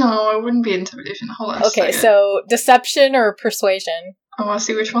 No, it wouldn't be intimidation. Hold on. Okay, a second. so deception or persuasion? I want to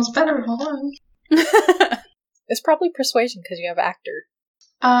see which one's better. Hold on. It's probably persuasion because you have actor.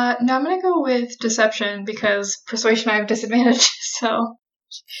 No, I'm gonna go with deception because persuasion I have disadvantage. So,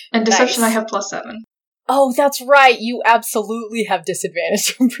 and deception Nice. I have +7. Oh, that's right. You absolutely have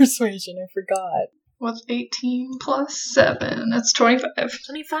disadvantage from persuasion. I forgot. What's 18 + 7? That's 25.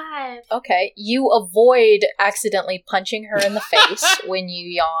 25. Okay, you avoid accidentally punching her in the face when you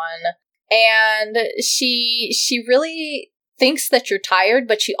yawn, and she really thinks that you're tired,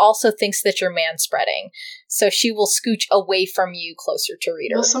 but she also thinks that you're man-spreading, so she will scooch away from you closer to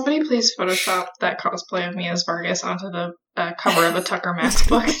Reader. Will somebody please Photoshop that cosplay of me as Vargas onto the cover of a Tucker Max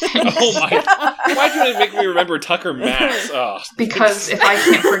book? Oh my! Why'd you make me remember Tucker Max? Oh, Because if I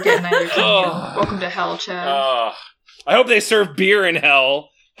can't forget, neither can Oh. you. Welcome to hell, Chad. I hope they serve beer in hell.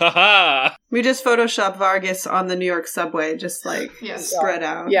 Haha. We just Photoshop Vargas on the New York subway, just like Yes. spread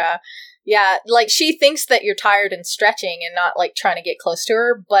out. Yeah, like, she thinks that you're tired and stretching and not, like, trying to get close to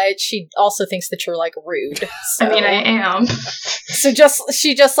her, but she also thinks that you're, like, rude. So. I mean, I am. So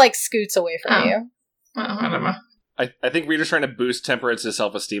she just, like, scoots away from you. I don't know. I think Reader's trying to boost Temperance's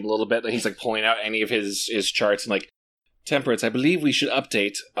self-esteem a little bit. He's like pulling out any of his charts and like, Temperance, I believe we should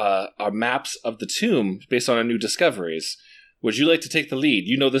update our maps of the tomb based on our new discoveries. Would you like to take the lead?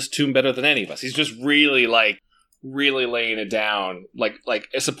 You know this tomb better than any of us. He's just really laying it down, like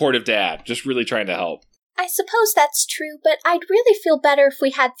a supportive dad, just really trying to help. I suppose that's true, but I'd really feel better if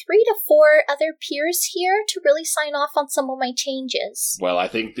we had 3 to 4 other peers here to really sign off on some of my changes. Well, I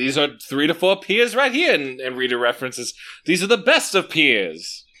think these are 3 to 4 peers right here, and Reader references, these are the best of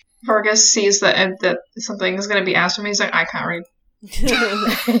peers. Vargas sees that something is going to be asked of me. He's like, I can't read.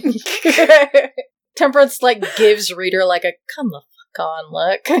 Temperance, like, gives Reader, like, a come the fuck on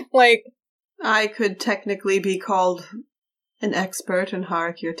look. Like, I could technically be called an expert in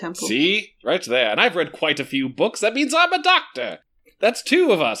Harakir Temple. See? Right there. And I've read quite a few books. That means I'm a doctor. That's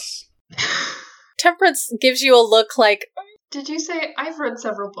 2 of us. Temperance gives you a look like, Did you say I've read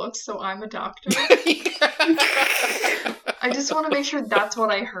several books, so I'm a doctor? I just want to make sure that's what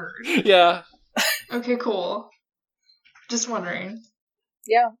I heard. Yeah. Okay, cool. Just wondering.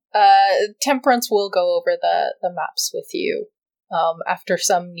 yeah. Temperance will go over the maps with you, after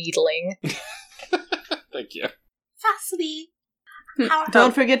some needling. Thank you. Vasily, how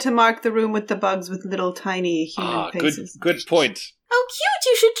Don't forget to mark the room with the bugs with little tiny human faces. Good point. Oh, cute!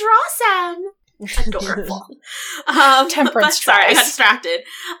 You should draw some. Adorable. Temperance sorry, I got tries. distracted.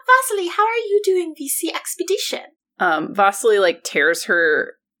 Vasily, how are you doing VC expedition? Vasily, like, tears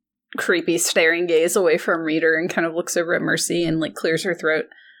her creepy staring gaze away from Reader and kind of looks over at Mercy and, like, clears her throat.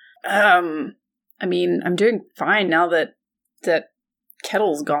 I mean, I'm doing fine now that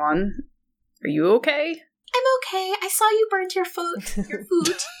Kettle's gone. Are you okay? I'm okay. I saw you burned your food.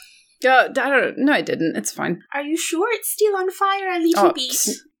 I don't. No, I didn't. It's fine. Are you sure it's still on fire? I leave you be.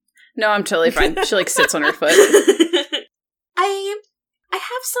 No, I'm totally fine. She, like, sits on her foot. I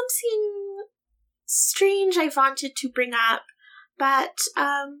have something strange I wanted to bring up, but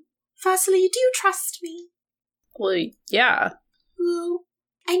Vasily, do you trust me? Well, yeah. Well,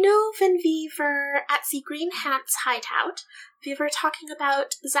 I know when we were at the Green Hats hideout, we were talking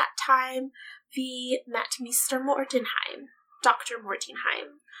about that time we met Mr. Mordenheim, Dr.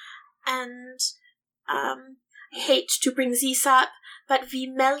 Mordenheim, and I hate to bring this up, but we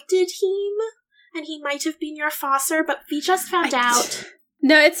melted him, and he might have been your father, but we just found out.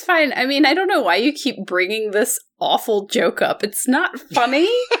 No, it's fine. I mean, I don't know why you keep bringing this awful joke up. It's not funny.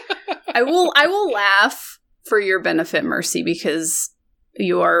 I will laugh for your benefit, Mercy, because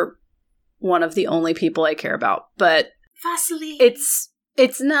you are one of the only people I care about. But Vasily,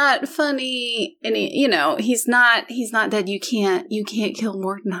 it's not funny. And he's not dead. You can't kill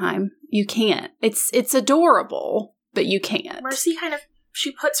Mordenheim. You can't. It's adorable, but you can't. Mercy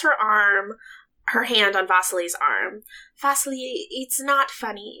she puts her hand on Vasily's arm. Vasily, it's not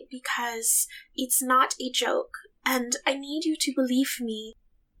funny because it's not a joke, and I need you to believe me,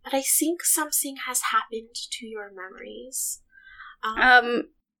 but I think something has happened to your memories. I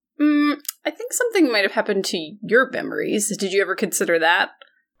think something might have happened to your memories. Did you ever consider that?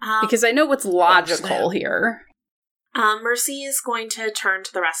 Because I know what's logical here. Mercy is going to turn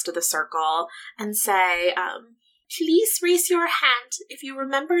to the rest of the circle and say, please raise your hand if you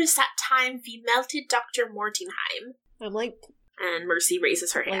remember that time we melted Dr. Mordenheim. I'm like, and Mercy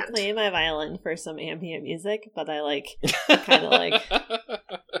raises her hand. playing my violin for some ambient music, but I kind of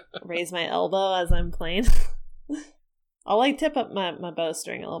raise my elbow as I'm playing. I'll tip up my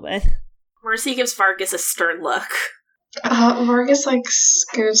bowstring a little bit. Mercy gives Vargas a stern look. Vargas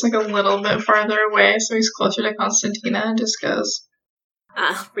scoots a little bit farther away, so he's closer to Constantina, and just goes,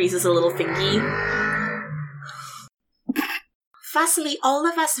 Raises a little thingy. Vasily, all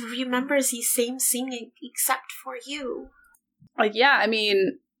of us remembers the same thing except for you. Like, yeah, I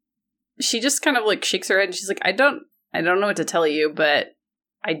mean, she just kind of like shakes her head and she's like, I don't know what to tell you, but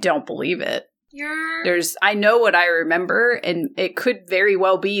I don't believe it. I know what I remember, and it could very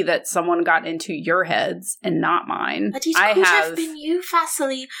well be that someone got into your heads and not mine. But it could have been you,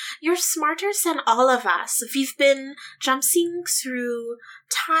 Vasily. You're smarter than all of us. We've been jumping through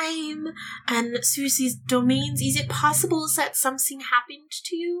time and through these domains. Is it possible that something happened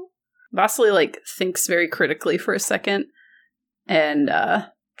to you? Vasily, like, thinks very critically for a second and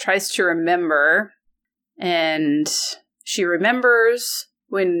tries to remember. And she remembers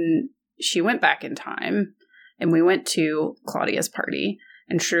when she went back in time and we went to Claudia's party,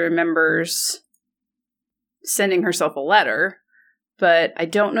 and she remembers sending herself a letter, but I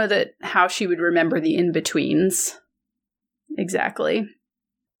don't know that how she would remember the in-betweens exactly.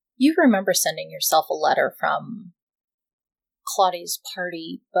 You remember sending yourself a letter from Claudia's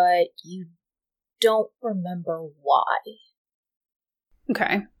party, but you don't remember why.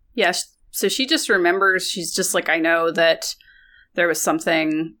 Okay. Yes. So she just remembers, she's just like, I know that there was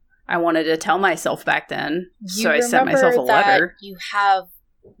something I wanted to tell myself back then, so I sent myself a letter. You have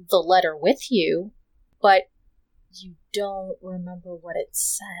the letter with you, but you don't remember what it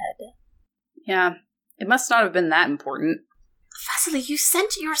said. Yeah, it must not have been that important. Vasily, you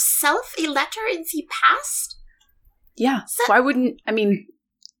sent yourself a letter in the past? Yeah, why wouldn't anyone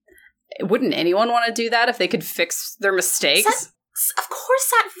want to do that if they could fix their mistakes? Of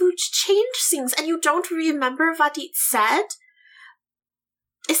course that would change things, and you don't remember what it said?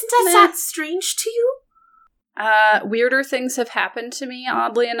 Isn't that strange to you? Weirder things have happened to me,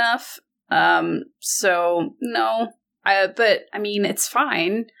 oddly enough. So, no. But, I mean, it's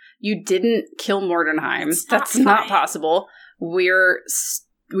fine. You didn't kill Mordenheim. That's not possible. We are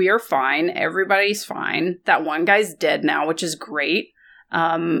fine. Everybody's fine. That one guy's dead now, which is great.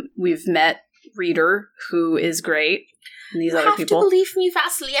 We've met Reader, who is great. And these other people. You have to believe me,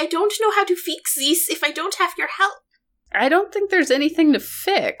 Vasily. I don't know how to fix this if I don't have your help. I don't think there's anything to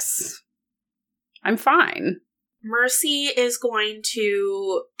fix. I'm fine. Mercy is going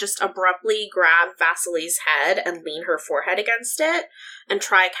to just abruptly grab Vasily's head and lean her forehead against it and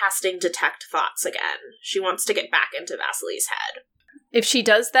try casting Detect Thoughts again. She wants to get back into Vasily's head. If she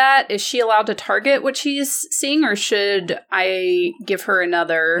does that, is she allowed to target what she's seeing, or should I give her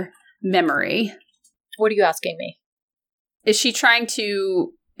another memory? What are you asking me? Is she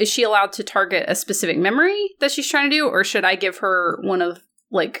allowed to target a specific memory that she's trying to do, or should I give her one of,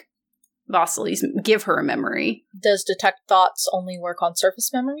 like, Vasily's, give her a memory? Does Detect Thoughts only work on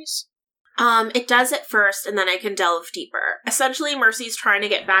surface memories? It does at first, and then I can delve deeper. Essentially, Mercy's trying to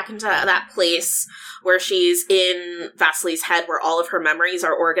get back into that place where she's in Vasily's head, where all of her memories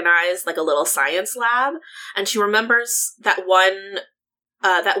are organized like a little science lab, and she remembers that one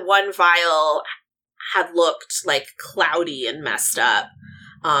vial had looked, like, cloudy and messed up.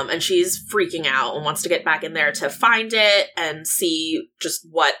 And she's freaking out and wants to get back in there to find it and see just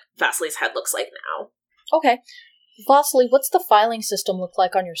what Vasily's head looks like now. Okay. Vasily, what's the filing system look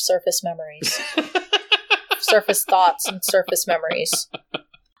like on your surface memories? Surface thoughts and surface memories.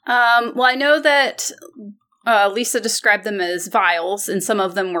 Well, I know that Lisa described them as vials, and some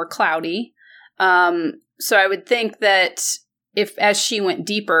of them were cloudy. So I would think that if, as she went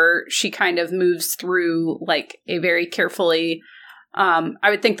deeper, she kind of moves through, like, a very carefully... I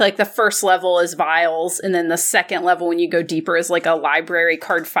would think, like, the first level is vials, and then the second level, when you go deeper, is, like, a library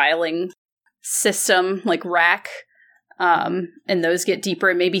card filing system, like, rack. And those get deeper,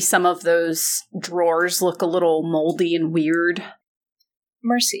 and maybe some of those drawers look a little moldy and weird.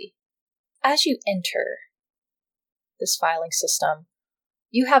 Mercy, as you enter this filing system,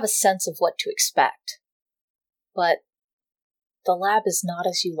 you have a sense of what to expect. But the lab is not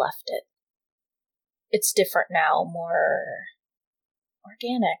as you left it. It's different now, more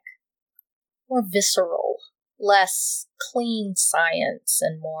organic, more visceral, less clean science,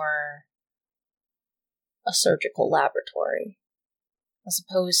 and more a surgical laboratory. As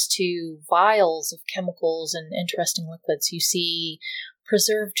opposed to vials of chemicals and interesting liquids, you see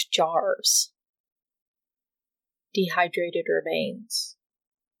preserved jars, dehydrated remains.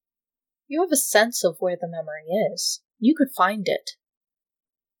 You have a sense of where the memory is. You could find it.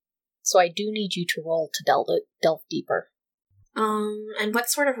 So I do need you to roll to delve deeper. And what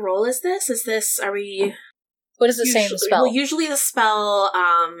sort of roll is this? What does it say in the spell? Well, usually the spell,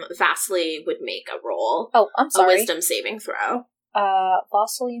 Vasily would make a roll. Oh, I'm sorry. A wisdom saving throw.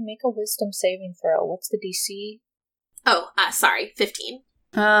 Vasily, make a wisdom saving throw. What's the DC? Oh, sorry, 15.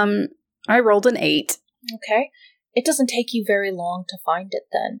 I rolled an 8. Okay. It doesn't take you very long to find it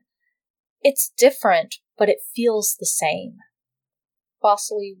then. It's different, but it feels the same.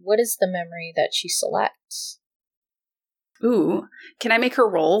 Vasily, what is the memory that she selects? Ooh, can I make her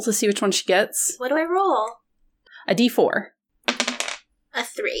roll to see which one she gets? What do I roll? A D4. A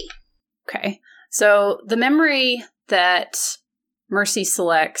 3. Okay. So the memory that Mercy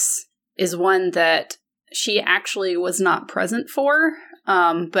selects is one that she actually was not present for,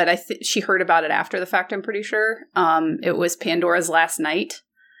 but she heard about it after the fact, I'm pretty sure. It was Pandora's last night,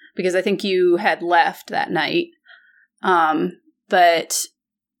 because I think you had left that night. But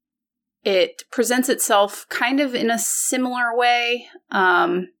it presents itself kind of in a similar way,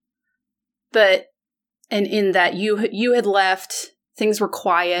 but in that you had left, things were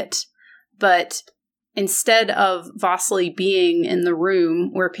quiet, but instead of Vasily being in the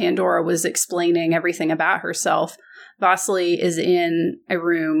room where Pandora was explaining everything about herself, Vasily is in a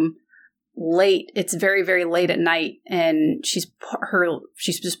room late. It's very, very late at night, and she's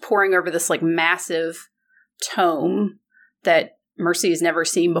just poring over this like massive tome that Mercy has never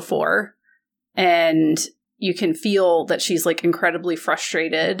seen before, and you can feel that she's like incredibly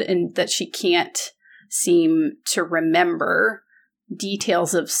frustrated and that she can't seem to remember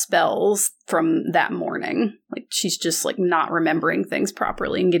details of spells from that morning. Like, she's just like not remembering things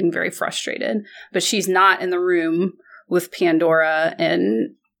properly and getting very frustrated. But she's not in the room with Pandora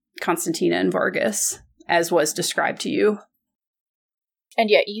and Constantina and Vargas, as was described to you. And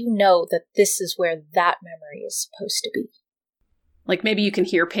yet you know that this is where that memory is supposed to be. Like, maybe you can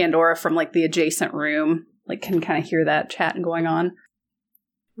hear Pandora from like the adjacent room, like can kind of hear that chat going on.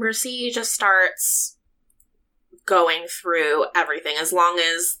 Mercy just starts going through everything as long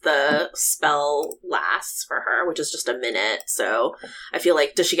as the spell lasts for her, which is just a minute. So I feel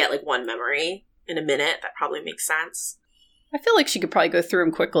like, does she get like one memory in a minute? That probably makes sense. I feel like she could probably go through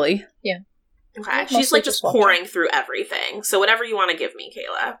them quickly. Yeah. Okay. She's like just pouring through everything. So whatever you want to give me,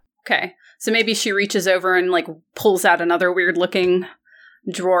 Kayla. Okay. So maybe she reaches over and like pulls out another weird looking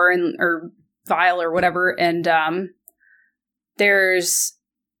drawer or vial or whatever. And there's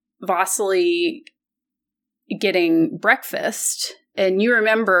Vasily getting breakfast, and you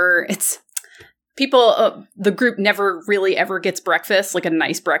remember it's people, the group never really ever gets breakfast, like a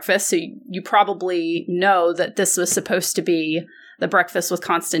nice breakfast, so you probably know that this was supposed to be the breakfast with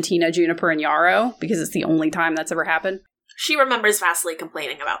Constantina, Juniper, and Yarrow, because it's the only time that's ever happened. She remembers Vasily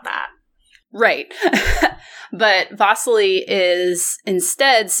complaining about that. Right. But Vasily is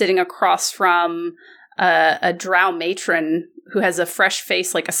instead sitting across from a drow matron who has a fresh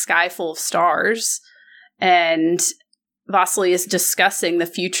face like a sky full of stars. And Vasily is discussing the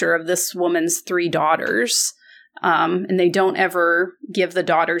future of this woman's 3 daughters. And they don't ever give the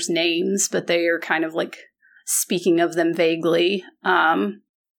daughters names, but they are kind of like speaking of them vaguely. And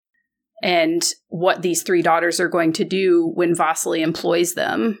what these 3 daughters are going to do when Vasily employs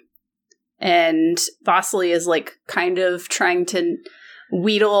them. And Vasily is like kind of trying to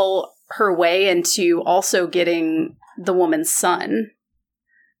wheedle her way into also getting the woman's son.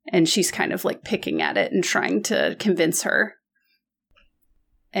 And she's kind of like picking at it and trying to convince her.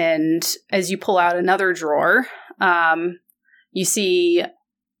 And as you pull out another drawer, you see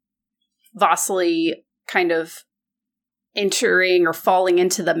Vasily kind of entering or falling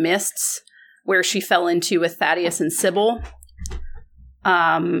into the mists where she fell into with Thaddeus and Sybil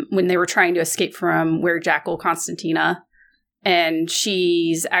when they were trying to escape from Were Jackal Constantina. And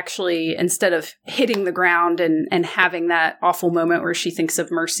she's actually, instead of hitting the ground and having that awful moment where she thinks of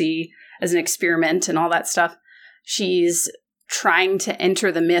Mercy as an experiment and all that stuff, she's trying to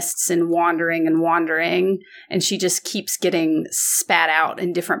enter the mists and wandering, and she just keeps getting spat out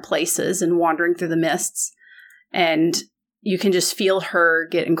in different places and wandering through the mists. And you can just feel her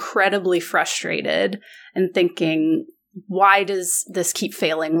get incredibly frustrated and thinking, why does this keep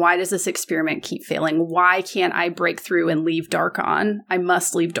failing? Why does this experiment keep failing? Why can't I break through and leave Darkon? I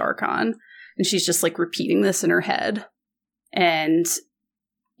must leave Darkon. And she's just like repeating this in her head. And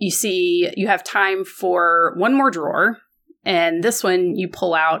you see, you have time for one more drawer. And this one you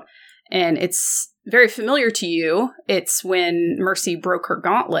pull out, and it's very familiar to you. It's when Mercy broke her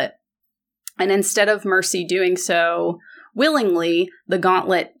gauntlet. And instead of Mercy doing so willingly, the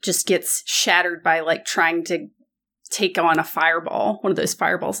gauntlet just gets shattered by like trying to take on a fireball, one of those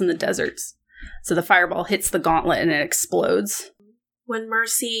fireballs in the deserts. So the fireball hits the gauntlet and it explodes. When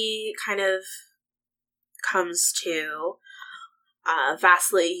Mercy kind of comes to,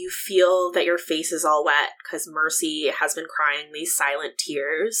 Vasily, you feel that your face is all wet because Mercy has been crying these silent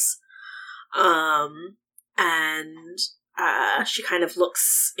tears. And she kind of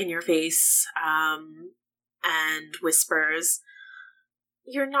looks in your face and whispers,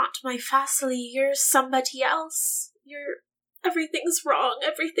 You're not my Vasily, you're somebody else. Everything's wrong,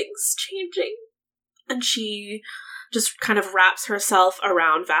 everything's changing. And she just kind of wraps herself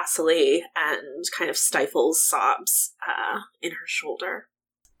around Vasily and kind of stifles sobs in her shoulder.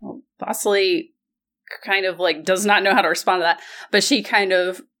 Well, Vasily kind of does not know how to respond to that, but she kind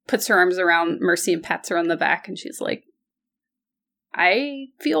of puts her arms around Mercy and pats her on the back, and she's like, I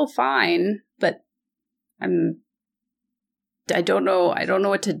feel fine, but I don't know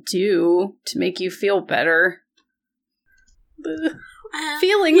what to do to make you feel better.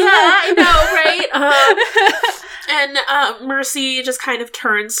 Feeling I know, right? And Mercy just kind of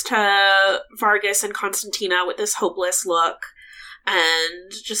turns to Vargas and Constantina with this hopeless look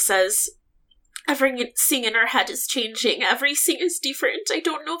and just says, everything in her head is changing. Everything is different. I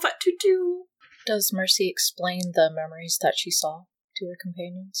don't know what to do. Does Mercy explain the memories that she saw to her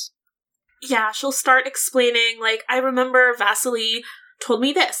companions? Yeah, she'll start explaining, I remember Vasily told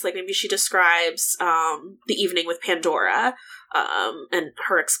me this. Maybe she describes the evening with Pandora and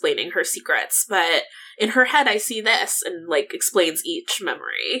her explaining her secrets. But in her head, I see this and, explains each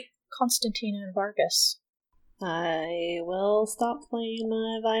memory. Constantina and Vargas. I will stop playing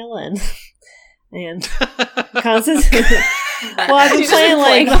my violin. And Constantine. Well, I've been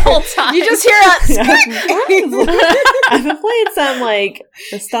playing the whole time. You just hear us. I've been playing some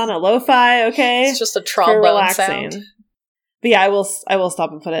Astana Lo-Fi. Okay, it's just a trombone sound. But yeah, I will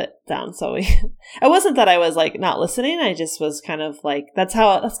stop and put it down. So it wasn't that I was not listening. I just was kind of that's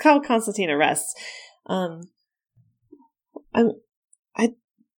how Constantina rests. I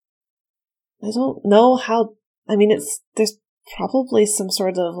don't know how. I mean, there's probably some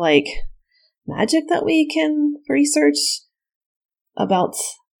sort of magic that we can research about,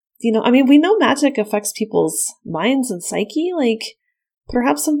 we know magic affects people's minds and psyche,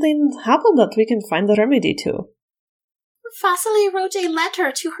 perhaps something happened that we can find the remedy to. Vasily wrote a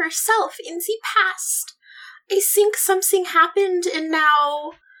letter to herself in the past. I think something happened and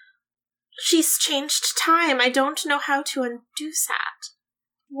now she's changed time. I don't know how to undo that.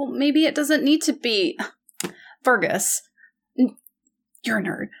 Well, maybe it doesn't need to be... Vargas, you're a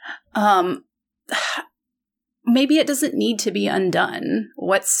nerd. Maybe it doesn't need to be undone.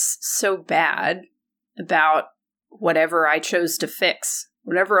 What's so bad about whatever I chose to fix?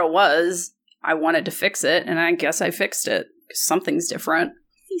 Whatever it was, I wanted to fix it, and I guess I fixed it. Something's different.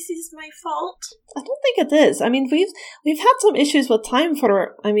 This is my fault. I don't think it is. We've had some issues with time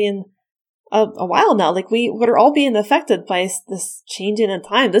for, a while now. We're all being affected by this changing in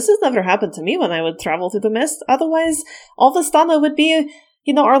time. This has never happened to me when I would travel through the mist. Otherwise, all the Stana would be,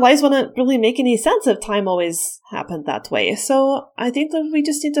 our lives wouldn't really make any sense if time always happened that way. So I think that we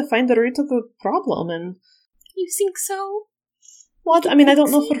just need to find the root of the problem. And you think so? What? I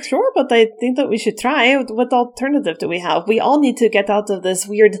don't know for sure, but I think that we should try. What alternative do we have? We all need to get out of this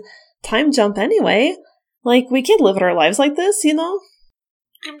weird time jump anyway. We can't live our lives like this,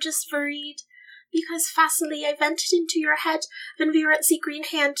 I'm just worried because Vasily, I vented into your head when we were at the Green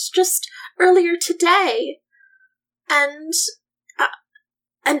Hand just earlier today. And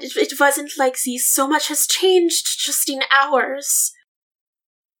it wasn't like this. So much has changed just in hours.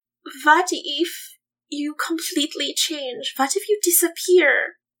 What if you completely change? What if you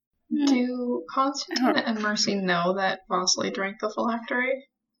disappear? Do Constantina and Mercy know that Vasily drank the phylactery?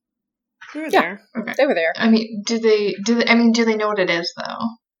 They were there. Okay. They were there. Do they know what it is though?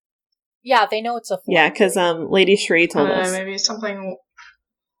 Yeah, they know it's a phylactery. Yeah, because Lady Shree told us. Maybe something,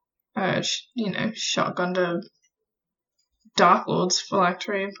 shotgun to Dark Lord's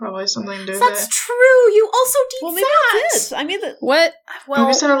phylactery, probably something to do with That's it. true. You also did Well, maybe that. that's it. What? Well,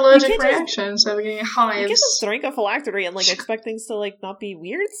 it's an allergic reaction, so we're getting You hives. can't just drink a phylactery and expect things to not be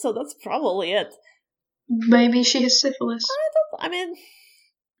weird. So that's probably it. Maybe she has syphilis.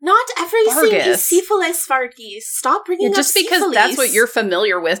 Not everything Vargas. is syphilis, Vargas. Stop bringing up Just because syphilis. that's what you're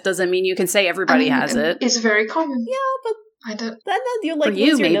familiar with doesn't mean you can say everybody has it. It's very common. Yeah, but I don't. then you For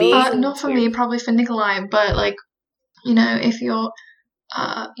you, lose your maybe. nose and Not for me, probably for Nikolai, but if you're,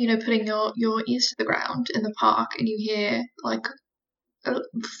 putting your ears to the ground in the park and you hear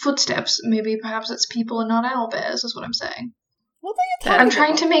footsteps, maybe perhaps it's people and not owlbears. Is what I'm saying. What are you talking I'm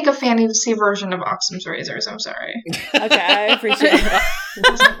trying about? to make a fantasy version of Oxum's razors. I'm sorry. Okay, I appreciate it. It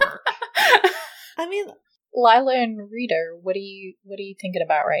doesn't work. Lila and Rita, what are you thinking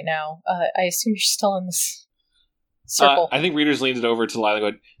about right now? I assume you're still in this circle. I think readers leaned it over to Lila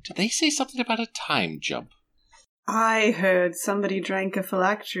going, did they say something about a time jump? I heard somebody drank a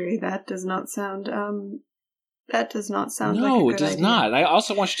phylactery. That does not sound like a No, good it does idea. not. I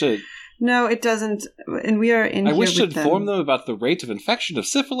also want you to No, it doesn't. And we are in I here wish to with inform them about the rate of infection of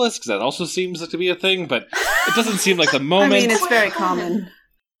syphilis, because that also seems to be a thing, but it doesn't seem like the I moment. mean, it's very common.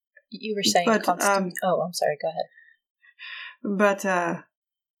 You were saying But, constant. I'm sorry. Go ahead. But,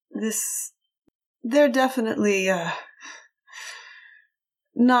 they're definitely,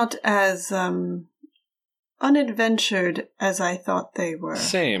 not as, unadventured as I thought they were.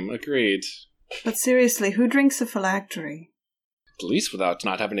 Same, agreed. But seriously, who drinks a phylactery? At least without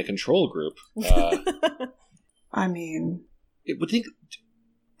not having a control group. I mean... It would think...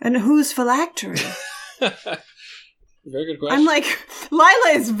 And whose phylactery? Very good question. I'm like,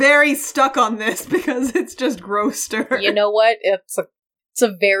 Lila is very stuck on this because it's just gross to her. You know what? It's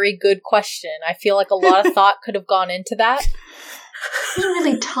a very good question. I feel like a lot of thought could have gone into that. There's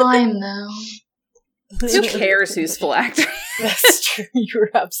really time, though. Who cares who's phylactery? That's true. You're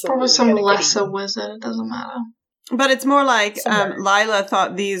absolutely Probably some gonna get lesser eaten. wizard, it doesn't matter. But it's more like Somewhere. Lila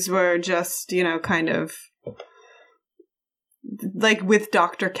thought these were just, kind of like with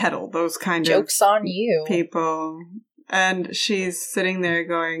Dr. Kettle, those kind Joke's on you. of people. And she's sitting there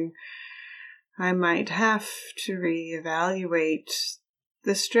going, I might have to reevaluate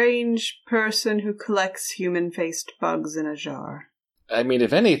the strange person who collects human-faced bugs in a jar. I mean,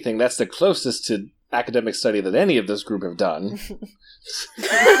 if anything, that's the closest to academic study that any of this group have done.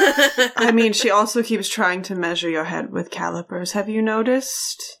 I mean, she also keeps trying to measure your head with calipers. Have you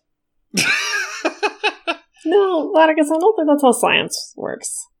noticed? No, Atticus, I don't think that's how science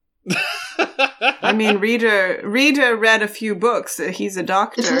works. I mean, Reader read a few books. He's a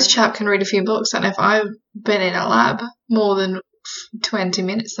doctor. If this chap can read a few books, and if I've been in a lab more than 20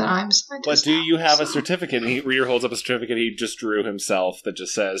 minutes, then I'm a scientist. But do you have a So- certificate? And Reader holds up a certificate he just drew himself that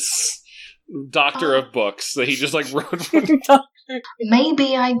just says Doctor of Books, that he just wrote.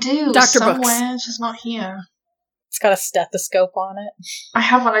 Maybe I do. Dr. somewhere, Books. it's just not here. It's got a stethoscope on it. I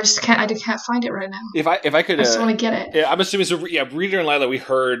have one, I can't find it right now. If I could, I just want to get it. yeah, I'm assuming so. Yeah, Reader and Lila, we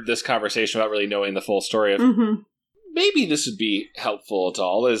heard this conversation without really knowing the full story of. Mm-hmm. Maybe this would be helpful at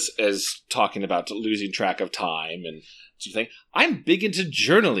all as talking about losing track of time and sort of thing. I'm big into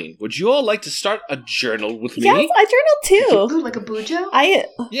journaling. Would you all like to start a journal with me? Yes, I journal too. Ooh, like a bujo? I'm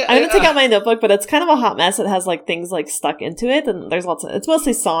Yeah, gonna take out my notebook, but it's kind of a hot mess. It has things stuck into it, and there's lots of. It's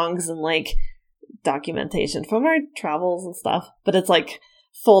mostly songs and documentation from our travels and stuff. But it's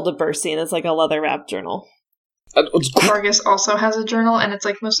full to bursting. It's like a leather wrapped journal. Vargas also has a journal, and it's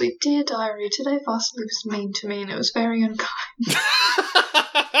mostly, Dear Diary, today Vasily was mean to me, and it was very unkind.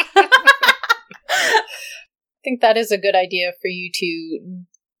 I think that is a good idea for you to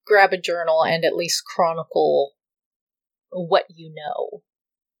grab a journal and at least chronicle what you know.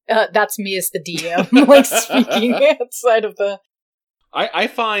 That's me as the DM, speaking outside of the... I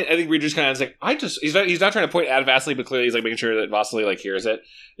think Reader's kind of he's not trying to point at Vasily, but clearly he's making sure that Vasily hears it.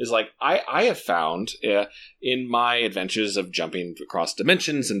 Is I have found in my adventures of jumping across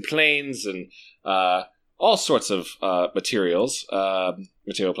dimensions and planes and all sorts of material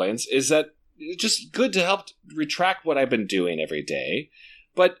planes, is that it's just good to help retract what I've been doing every day.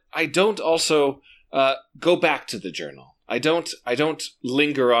 But I don't also go back to the journal. I don't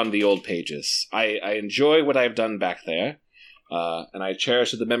linger on the old pages. I enjoy what I've done back there. And I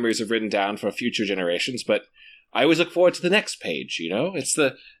cherish the memories I've written down for future generations, but I always look forward to the next page, It's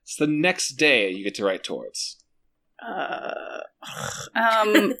the next day you get to write towards.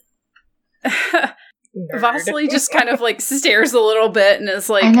 Vasily just kind of stares a little bit and is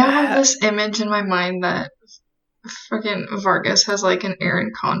I now have this image in my mind that freaking Vargas has an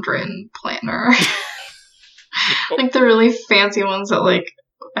Erin Condren planner. The really fancy ones that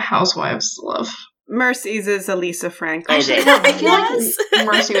housewives love. Mercy's is Elisa Frank. Okay. I feel like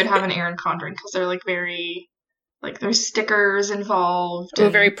Mercy would have an Erin Condren because they're very, there's stickers involved. Ooh,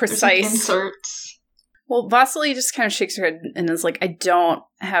 and very there's, precise. inserts. Well, Vasily just kind of shakes her head and is I don't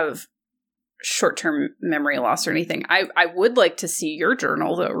have short-term memory loss or anything. I would like to see your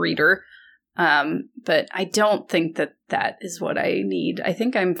journal, though, Reader. But I don't think that is what I need. I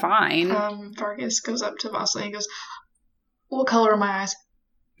think I'm fine. Vargas goes up to Vasily and goes, what color are my eyes?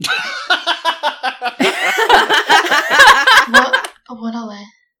 What are they?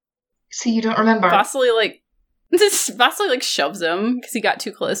 See, you don't remember. Vasily shoves him because he got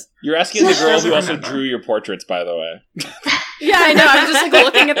too close. You're asking the girl who also drew your portraits, by the way. Yeah, I know. I'm just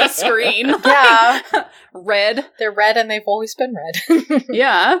looking at the screen. Yeah. Red. They're red and they've always been red.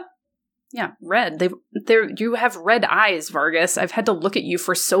 Yeah. Yeah, red. You have red eyes, Vargas. I've had to look at you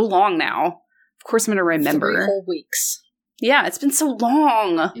for so long now. Of course I'm going to remember. 3 whole weeks. Yeah, it's been so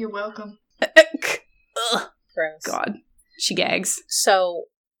long. You're welcome. Ugh. Gross. God. She gags. So,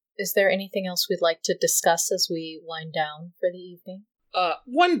 is there anything else we'd like to discuss as we wind down for the evening?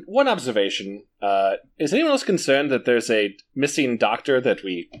 One observation. Is anyone else concerned that there's a missing doctor that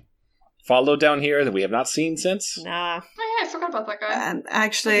we followed down here that we have not seen since? Nah. Oh yeah, I forgot about that guy.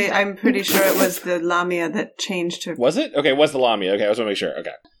 Actually, I'm pretty sure it was the Lamia that changed her. Was it? Okay, it was the Lamia. Okay, I was want to make sure.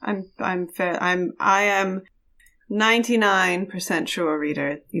 Okay. I am 99% sure,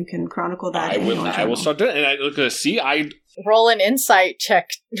 reader. You can chronicle that. I will start doing it. And I look at see. Roll an insight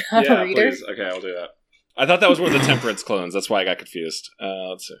check, Yeah, reader. please. Okay, I'll do that. I thought that was one of the Temperance clones. That's why I got confused.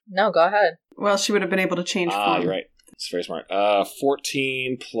 Let's see. No, go ahead. Well, she would have been able to change form. You're right. It's very smart.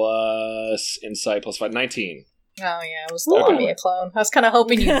 14 plus insight plus 5. 19. Oh yeah, it was the Lamia clone. I was kind of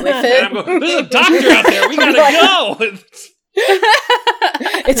hoping you'd whiff it. And I'm going, there's a doctor out there. We gotta go.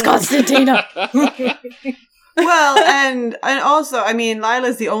 It's Constantina. Well, and also, I mean,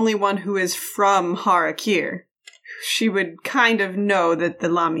 Lila's the only one who is from Harakir. She would kind of know that the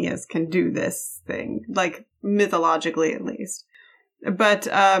Lamias can do this thing, like mythologically at least. But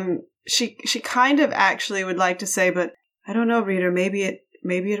she kind of actually would like to say, but I don't know, reader. Maybe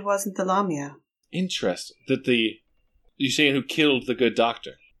it wasn't the Lamia. Interesting. You saying who killed the good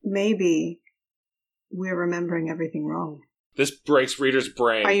doctor? Maybe we're remembering everything wrong. This breaks reader's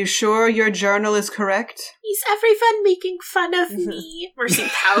brain. Are you sure your journal is correct? Is everyone making fun of me? Mercy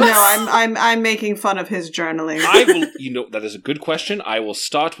pouts. No, I'm making fun of his journaling. I will. That is a good question. I will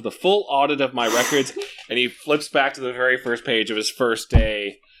start with a full audit of my records, and he flips back to the very first page of his first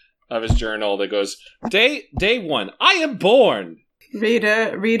day of his journal that goes, Day 1, I am born.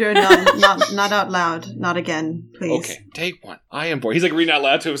 Reader, not out loud. Not again, please. Okay, Day 1, I am born. He's like reading out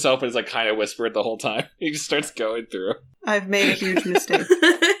loud to himself, but it's like kind of whispered the whole time. He just starts going through. I've made a huge mistake.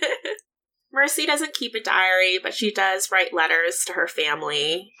 Mercy doesn't keep a diary, but she does write letters to her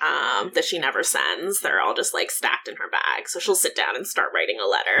family that she never sends. They're all just like stacked in her bag. So she'll sit down and start writing a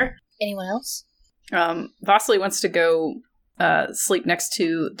letter. Anyone else? Vasily wants to go sleep next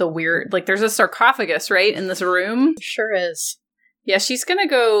to the weird, like there's a sarcophagus, right, in this room? Sure is. Yeah, she's gonna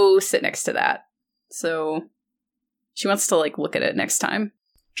go sit next to that. So she wants to like look at it next time.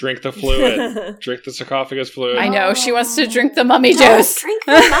 Drink the fluid. Drink the sarcophagus fluid. I know, she wants to drink the mummy juice. Drink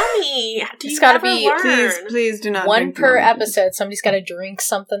the mummy. It's gotta be- Please do not. One drink per mummy. episode. Somebody's got to drink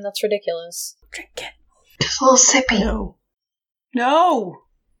something that's ridiculous. Drink it. Just a little sippy. No.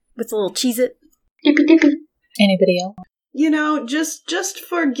 With a little Cheez-It. Dippy dippy. Anybody else? You know, just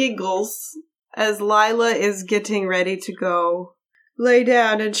for giggles, as Lila is getting ready to go lay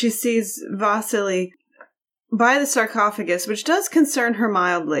down, and she sees Vasily by the sarcophagus, which does concern her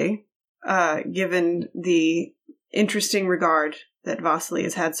mildly, given the interesting regard that Vasily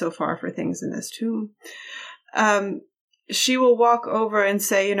has had so far for things in this tomb. She will walk over and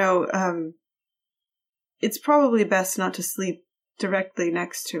say, it's probably best not to sleep directly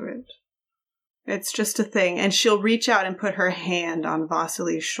next to it. It's just a thing. And she'll reach out and put her hand on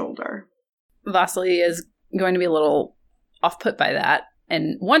Vasily's shoulder. Vasily is going to be a little off-put by that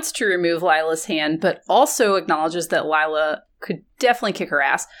and wants to remove Lila's hand, but also acknowledges that Lila could definitely kick her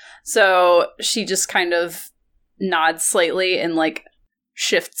ass. So she just kind of nods slightly and like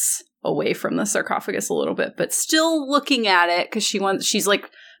shifts away from the sarcophagus a little bit, but still looking at it because she's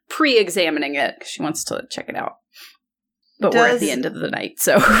like pre-examining it because she wants to check it out. But we're at the end of the night,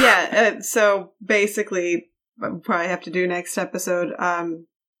 so yeah. So basically, we'll probably have to do next episode.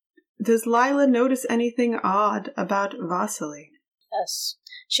 Does Lila notice anything odd about Vasily? Yes.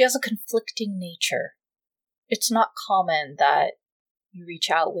 She has a conflicting nature. It's not common that you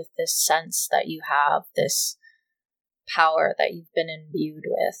reach out with this sense that you have this power that you've been imbued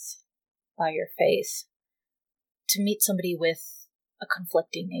with by your faith. To meet somebody with a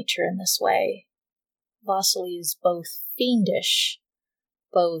conflicting nature in this way. Vasily is both fiendish,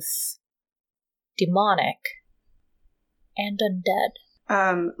 both demonic, and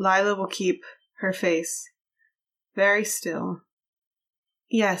undead. Lila will keep her face very still.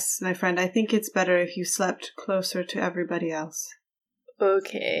 Yes, my friend, I think it's better if you slept closer to everybody else.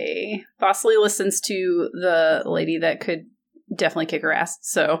 Okay. Vasily listens to the lady that could definitely kick her ass,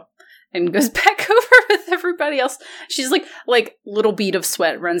 and goes back over with everybody else. She's like little bead of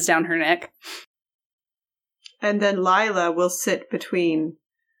sweat runs down her neck. And then Lila will sit between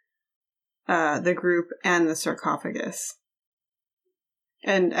the group and the sarcophagus.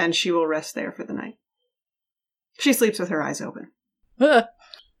 And she will rest there for the night. She sleeps with her eyes open. What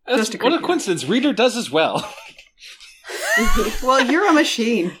a coincidence. Reader does as well. Well, you're a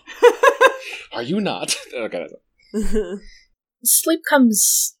machine. Are you not? Okay. Sleep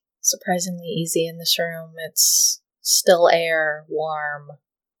comes surprisingly easy in this room. It's still air, warm,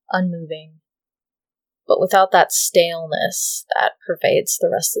 unmoving. But without that staleness that pervades the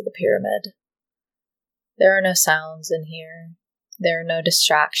rest of the pyramid. There are no sounds in here. There are no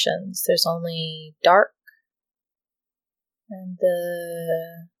distractions. There's only dark and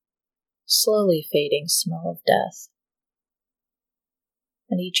the slowly fading smell of death.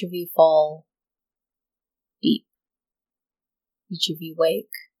 And each of you fall deep. Each of you wake,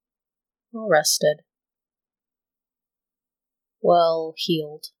 well rested, well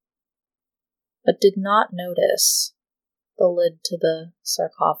healed, but did not notice the lid to the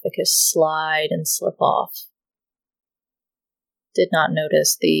sarcophagus slide and slip off. Did not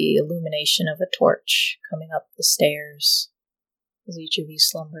notice the illumination of a torch coming up the stairs as each of you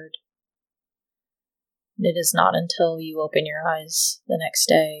slumbered. And it is not until you open your eyes the next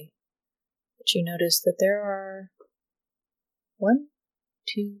day that you notice that there are 1,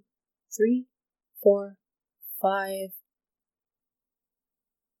 2, 3, 4, 5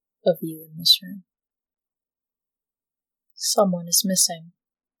 of you in this room. Someone is missing,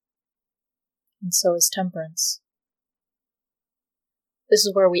 and so is Temperance. This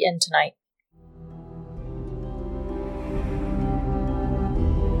is where we end tonight.